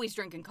 they're always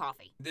drinking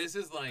coffee. This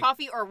is like...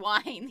 Coffee or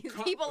wine. These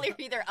people are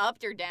either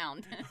upped or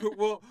down.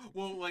 well,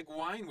 like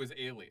wine was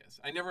Alias.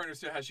 I never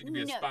understood how she could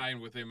be a spy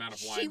with the amount of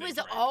wine she they was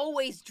drank.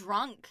 always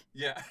drunk.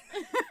 Yeah.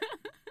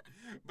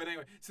 But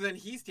anyway, so then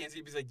he stands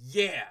up, he's like,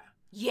 yeah.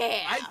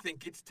 Yeah. I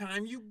think it's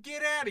time you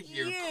get out of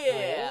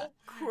here,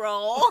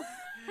 Kroll.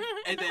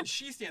 And then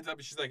she stands up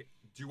and she's like,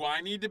 do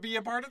I need to be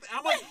a part of it?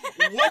 I'm like,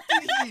 what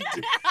did he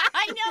do?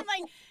 I know, I'm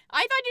like,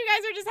 I thought you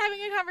guys were just having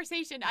a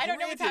conversation. I don't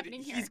know what's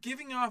happening here. He's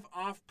giving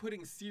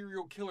off-putting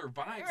serial killer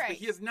vibes, but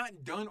he has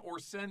not done or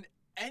said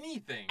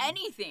anything.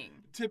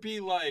 To be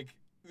like,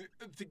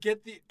 to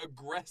get the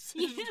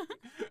aggressive...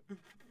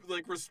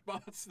 like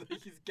response that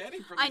he's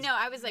getting from I know,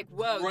 I was like,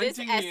 whoa, this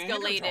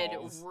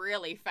escalated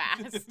really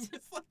fast.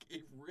 It's like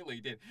it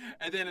really did.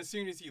 And then as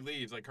soon as he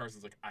leaves, like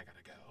Carson's like, I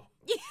gotta go.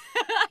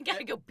 I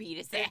gotta go beat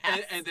his ass.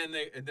 And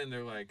then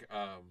they're like,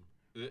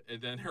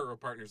 and then her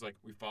partner's like,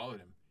 we followed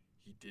him.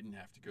 He didn't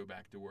have to go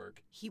back to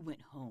work. He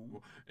went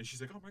home. And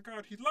she's like, oh my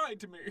God, he lied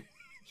to me.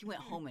 He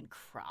went home and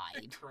cried.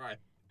 He cried.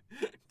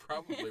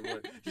 Probably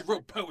would. He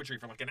wrote poetry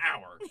for like an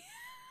hour.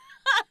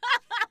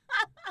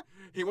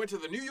 He went to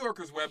the New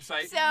Yorker's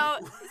website. So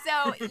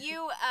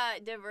you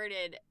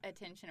diverted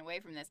attention away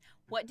from this.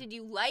 What did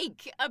you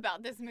like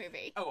about this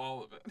movie? Oh,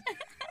 all of it.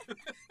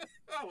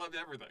 I loved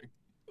everything.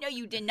 No,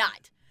 you did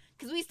not.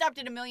 Because we stopped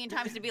it a million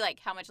times to be like,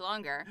 how much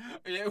longer?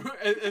 Yeah,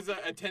 it's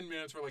a 10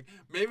 minutes. We're like,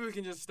 maybe we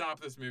can just stop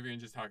this movie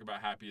and just talk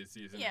about Happiest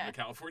Season in the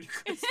California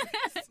Christmas.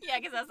 Yeah,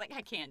 because I was like,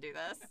 I can't do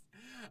this.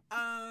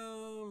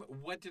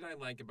 What did I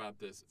like about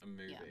this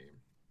movie? Yeah.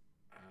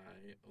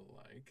 I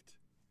liked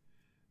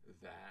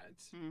that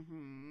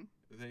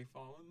they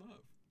fall in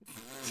love.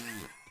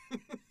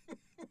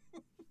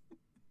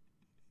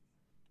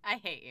 I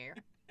hate you.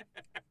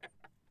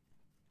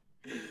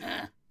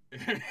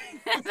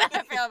 That's how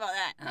I feel about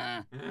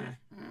that.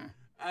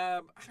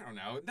 I don't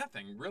know.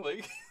 Nothing,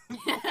 really.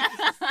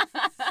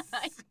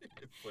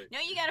 No,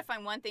 you gotta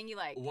find one thing you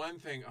like. One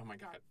thing. Oh my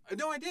God.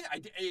 No, I did. I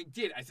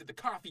did. I said the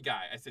coffee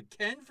guy. I said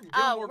Ken from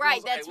Gilmore Oh,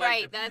 right. Girls. That's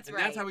right. That's and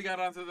right. That's how we got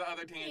onto the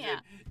other tangent. Yeah,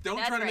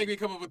 Don't try to make me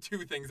come up with two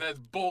things. That's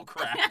bull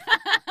crap.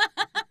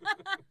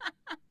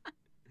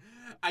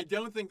 I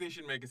don't think they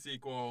should make a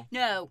sequel.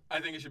 No. I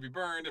think it should be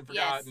burned and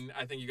forgotten. Yes.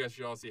 I think you guys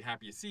should all see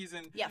Happiest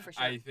Season. Yeah, for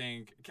sure. I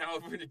think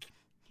California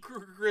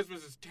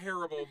Christmas is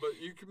terrible, but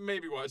you can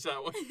maybe watch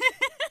that one.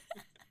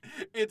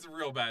 It's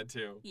real bad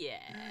too. Yeah.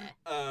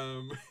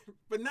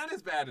 But not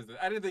as bad as it.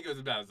 I didn't think it was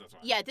as bad as this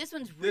one. Yeah, this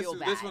one's real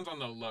bad. This one's on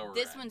the lower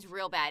This end. one's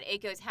real bad.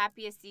 It goes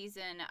Happiest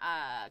Season,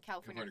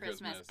 California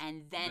Christmas,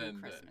 and then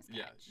Christmas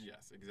Catch.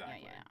 Yes,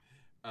 exactly. Yeah.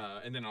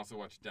 And then also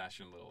watch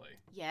Dash and Lily.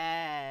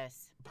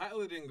 Yes.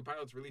 Piloting the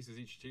Pilots releases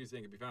each Tuesday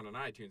and can be found on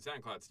iTunes,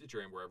 SoundCloud, Stitcher,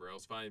 and wherever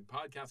else fine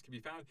podcasts can be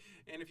found.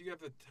 And if you have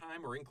the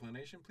time or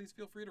inclination, please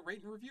feel free to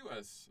rate and review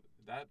us.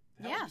 That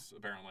helps,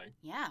 apparently.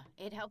 Yeah,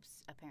 it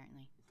helps,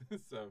 apparently.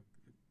 So,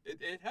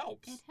 it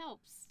helps. It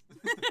helps.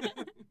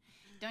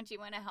 Don't you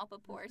want to help a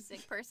poor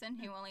sick person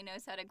who only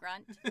knows how to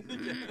grunt?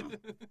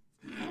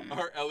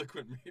 Our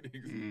eloquent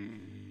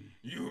meetings.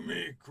 You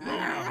make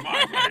Corona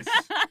my place.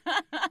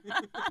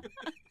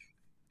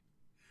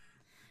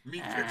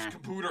 Me fix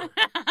computer.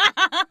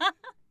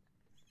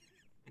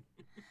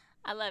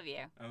 I love you.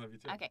 I love you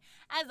too. Okay.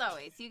 As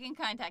always, you can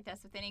contact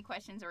us with any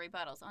questions or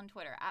rebuttals on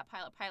Twitter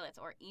 @PilotPilots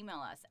or email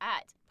us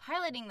at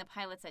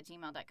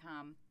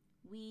pilotingthepilots@gmail.com.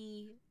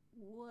 We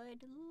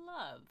would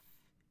love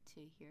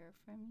to hear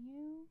from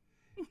you.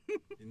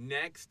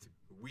 Next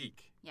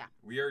week. Yeah.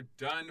 We are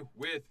done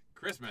with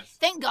Christmas.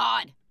 Thank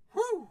God.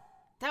 Whew.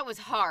 That was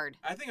hard.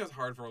 I think it was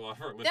hard for a lot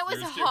of our listeners. That was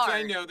too, 'cause hard.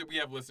 I know that we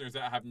have listeners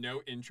that have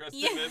no interest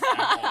Yeah. in this at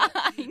all.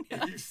 I know.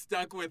 If you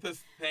stuck with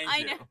us, thank I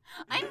you. know.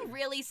 I'm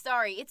really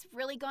sorry. It's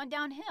really gone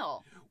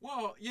downhill.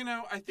 Well,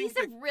 I think These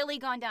have really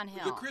gone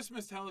downhill. the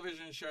Christmas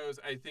television shows,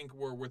 I think,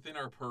 were within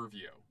our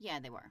purview. Yeah,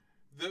 they were.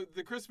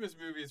 The Christmas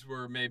movies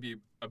were maybe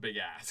a big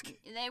ask.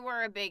 They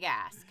were a big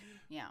ask.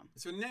 Yeah.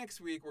 So next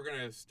week, we're going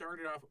to start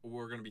it off.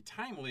 We're going to be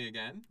timely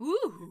again.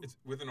 Ooh. It's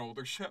with an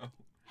older show.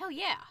 Hell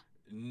yeah.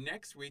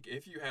 Next week,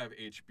 if you have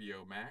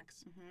HBO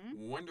Max,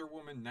 Mm-hmm. Wonder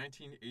Woman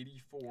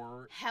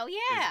 1984 Hell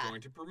yeah. is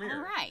going to premiere.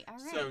 All right.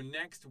 So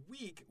next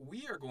week,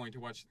 we are going to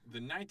watch the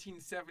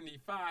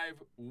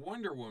 1975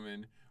 Wonder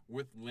Woman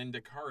with Linda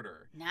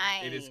Carter.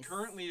 Nice. It is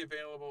currently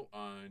available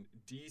on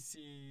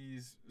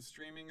DC's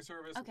streaming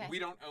service. Okay. We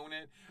don't own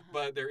it,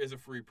 but there is a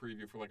free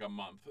preview for like a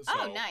month. So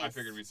Oh, nice. I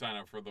figured we'd sign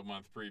up for the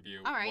month preview,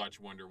 All right. watch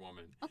Wonder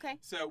Woman. Okay.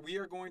 So we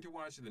are going to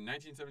watch the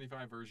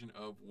 1975 version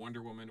of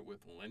Wonder Woman with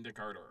Linda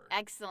Carter.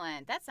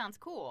 Excellent. That sounds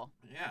cool.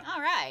 Yeah.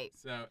 All right.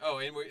 So,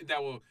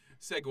 that will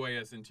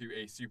segue us into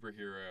a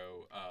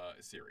superhero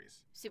series.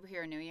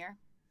 Superhero New Year.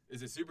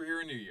 Is it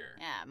Superhero New Year?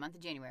 Yeah, month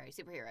of January.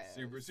 Superheroes.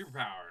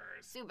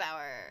 Superpowers.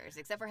 Superpowers,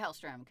 except for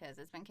Hellstrom, because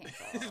it's been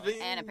canceled. It's been-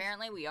 And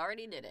apparently we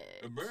already did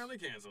it. Apparently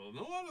canceled. And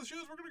a lot of the shows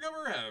we're going to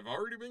cover have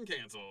already been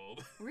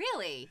canceled.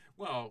 Really?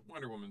 Well,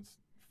 Wonder Woman's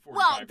 45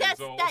 Well, years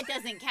old. that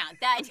doesn't count.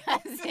 That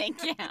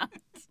doesn't count.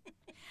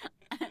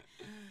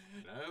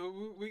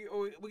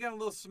 We got a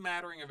little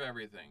smattering of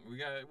everything. We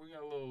got a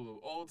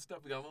little old stuff.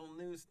 We got a little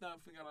new stuff.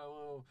 We got a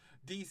little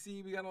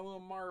DC. We got a little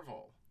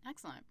Marvel.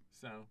 Excellent.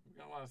 So we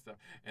got a lot of stuff.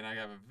 And I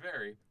have a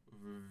very,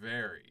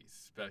 very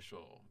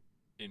special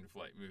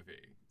in-flight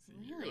movie. So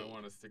you're Really? gonna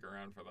want to stick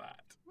around for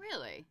that.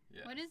 Really?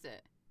 Yeah. What is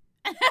it?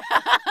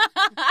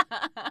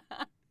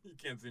 You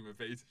can't see my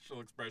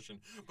facial expression,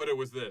 but it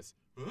was this.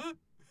 Huh?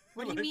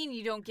 What do you mean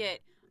you don't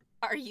get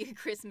 "Are you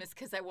Christmas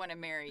because I want to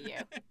marry you"?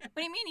 What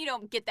do you mean you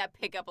don't get that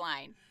pickup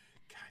line?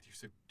 God, you're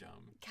so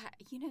dumb.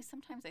 God,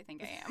 sometimes I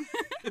think I am.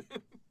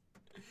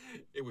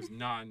 It was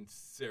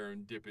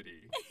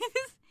non-serendipity.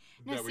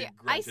 No, that we see,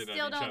 I grunted on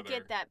still each don't other.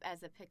 get that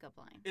as a pickup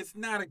line. It's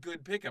not a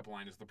good pickup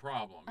line is the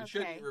problem. It Okay.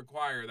 shouldn't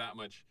require that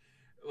much.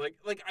 Like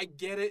I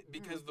get it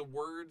because the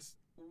words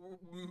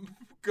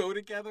go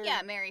together.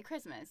 Yeah, Merry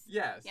Christmas.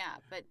 Yes. Yeah,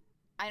 but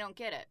I don't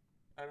get it.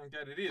 I don't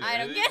get it either. I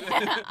don't get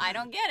it. I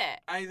don't get it.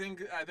 I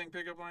think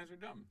pickup lines are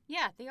dumb.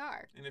 Yeah, they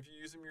are. And if you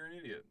use them, you're an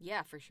idiot.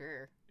 Yeah, for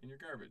sure. And you're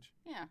garbage.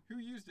 Yeah. Who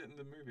used it in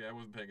the movie? I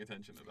wasn't paying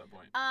attention at that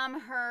point.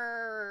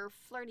 Her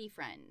flirty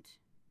friend,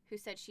 who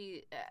said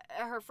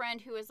her friend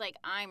who was like,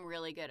 "I'm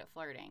really good at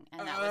flirting,"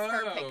 and that was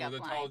her pickup the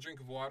line. tall drink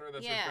of water.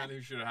 That's Yeah. her friend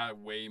who should have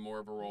had way more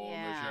of a role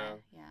in the show,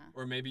 Yeah.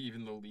 or maybe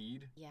even the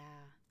lead. Yeah.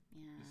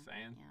 Just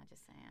saying. Yeah,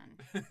 just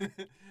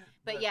saying.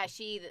 But yeah,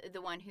 she,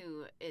 the one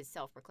who is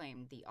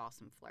self-proclaimed the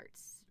awesome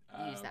flirts,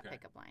 used that okay.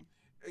 pickup line.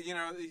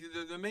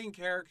 The main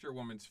character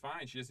woman's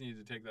fine. She just needs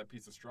to take that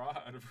piece of straw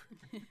out of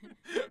her.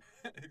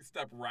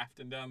 Stop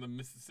rafting down the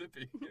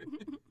Mississippi.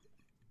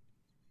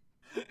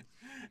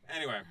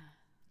 Anyway.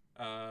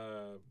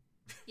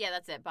 Yeah,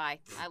 that's it. Bye.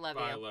 I love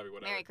Bye, you. I love you.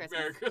 Whatever. Merry Christmas.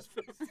 Merry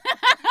Christmas.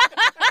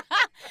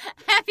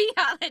 Happy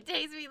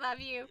holidays. We love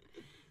you.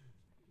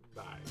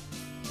 Bye.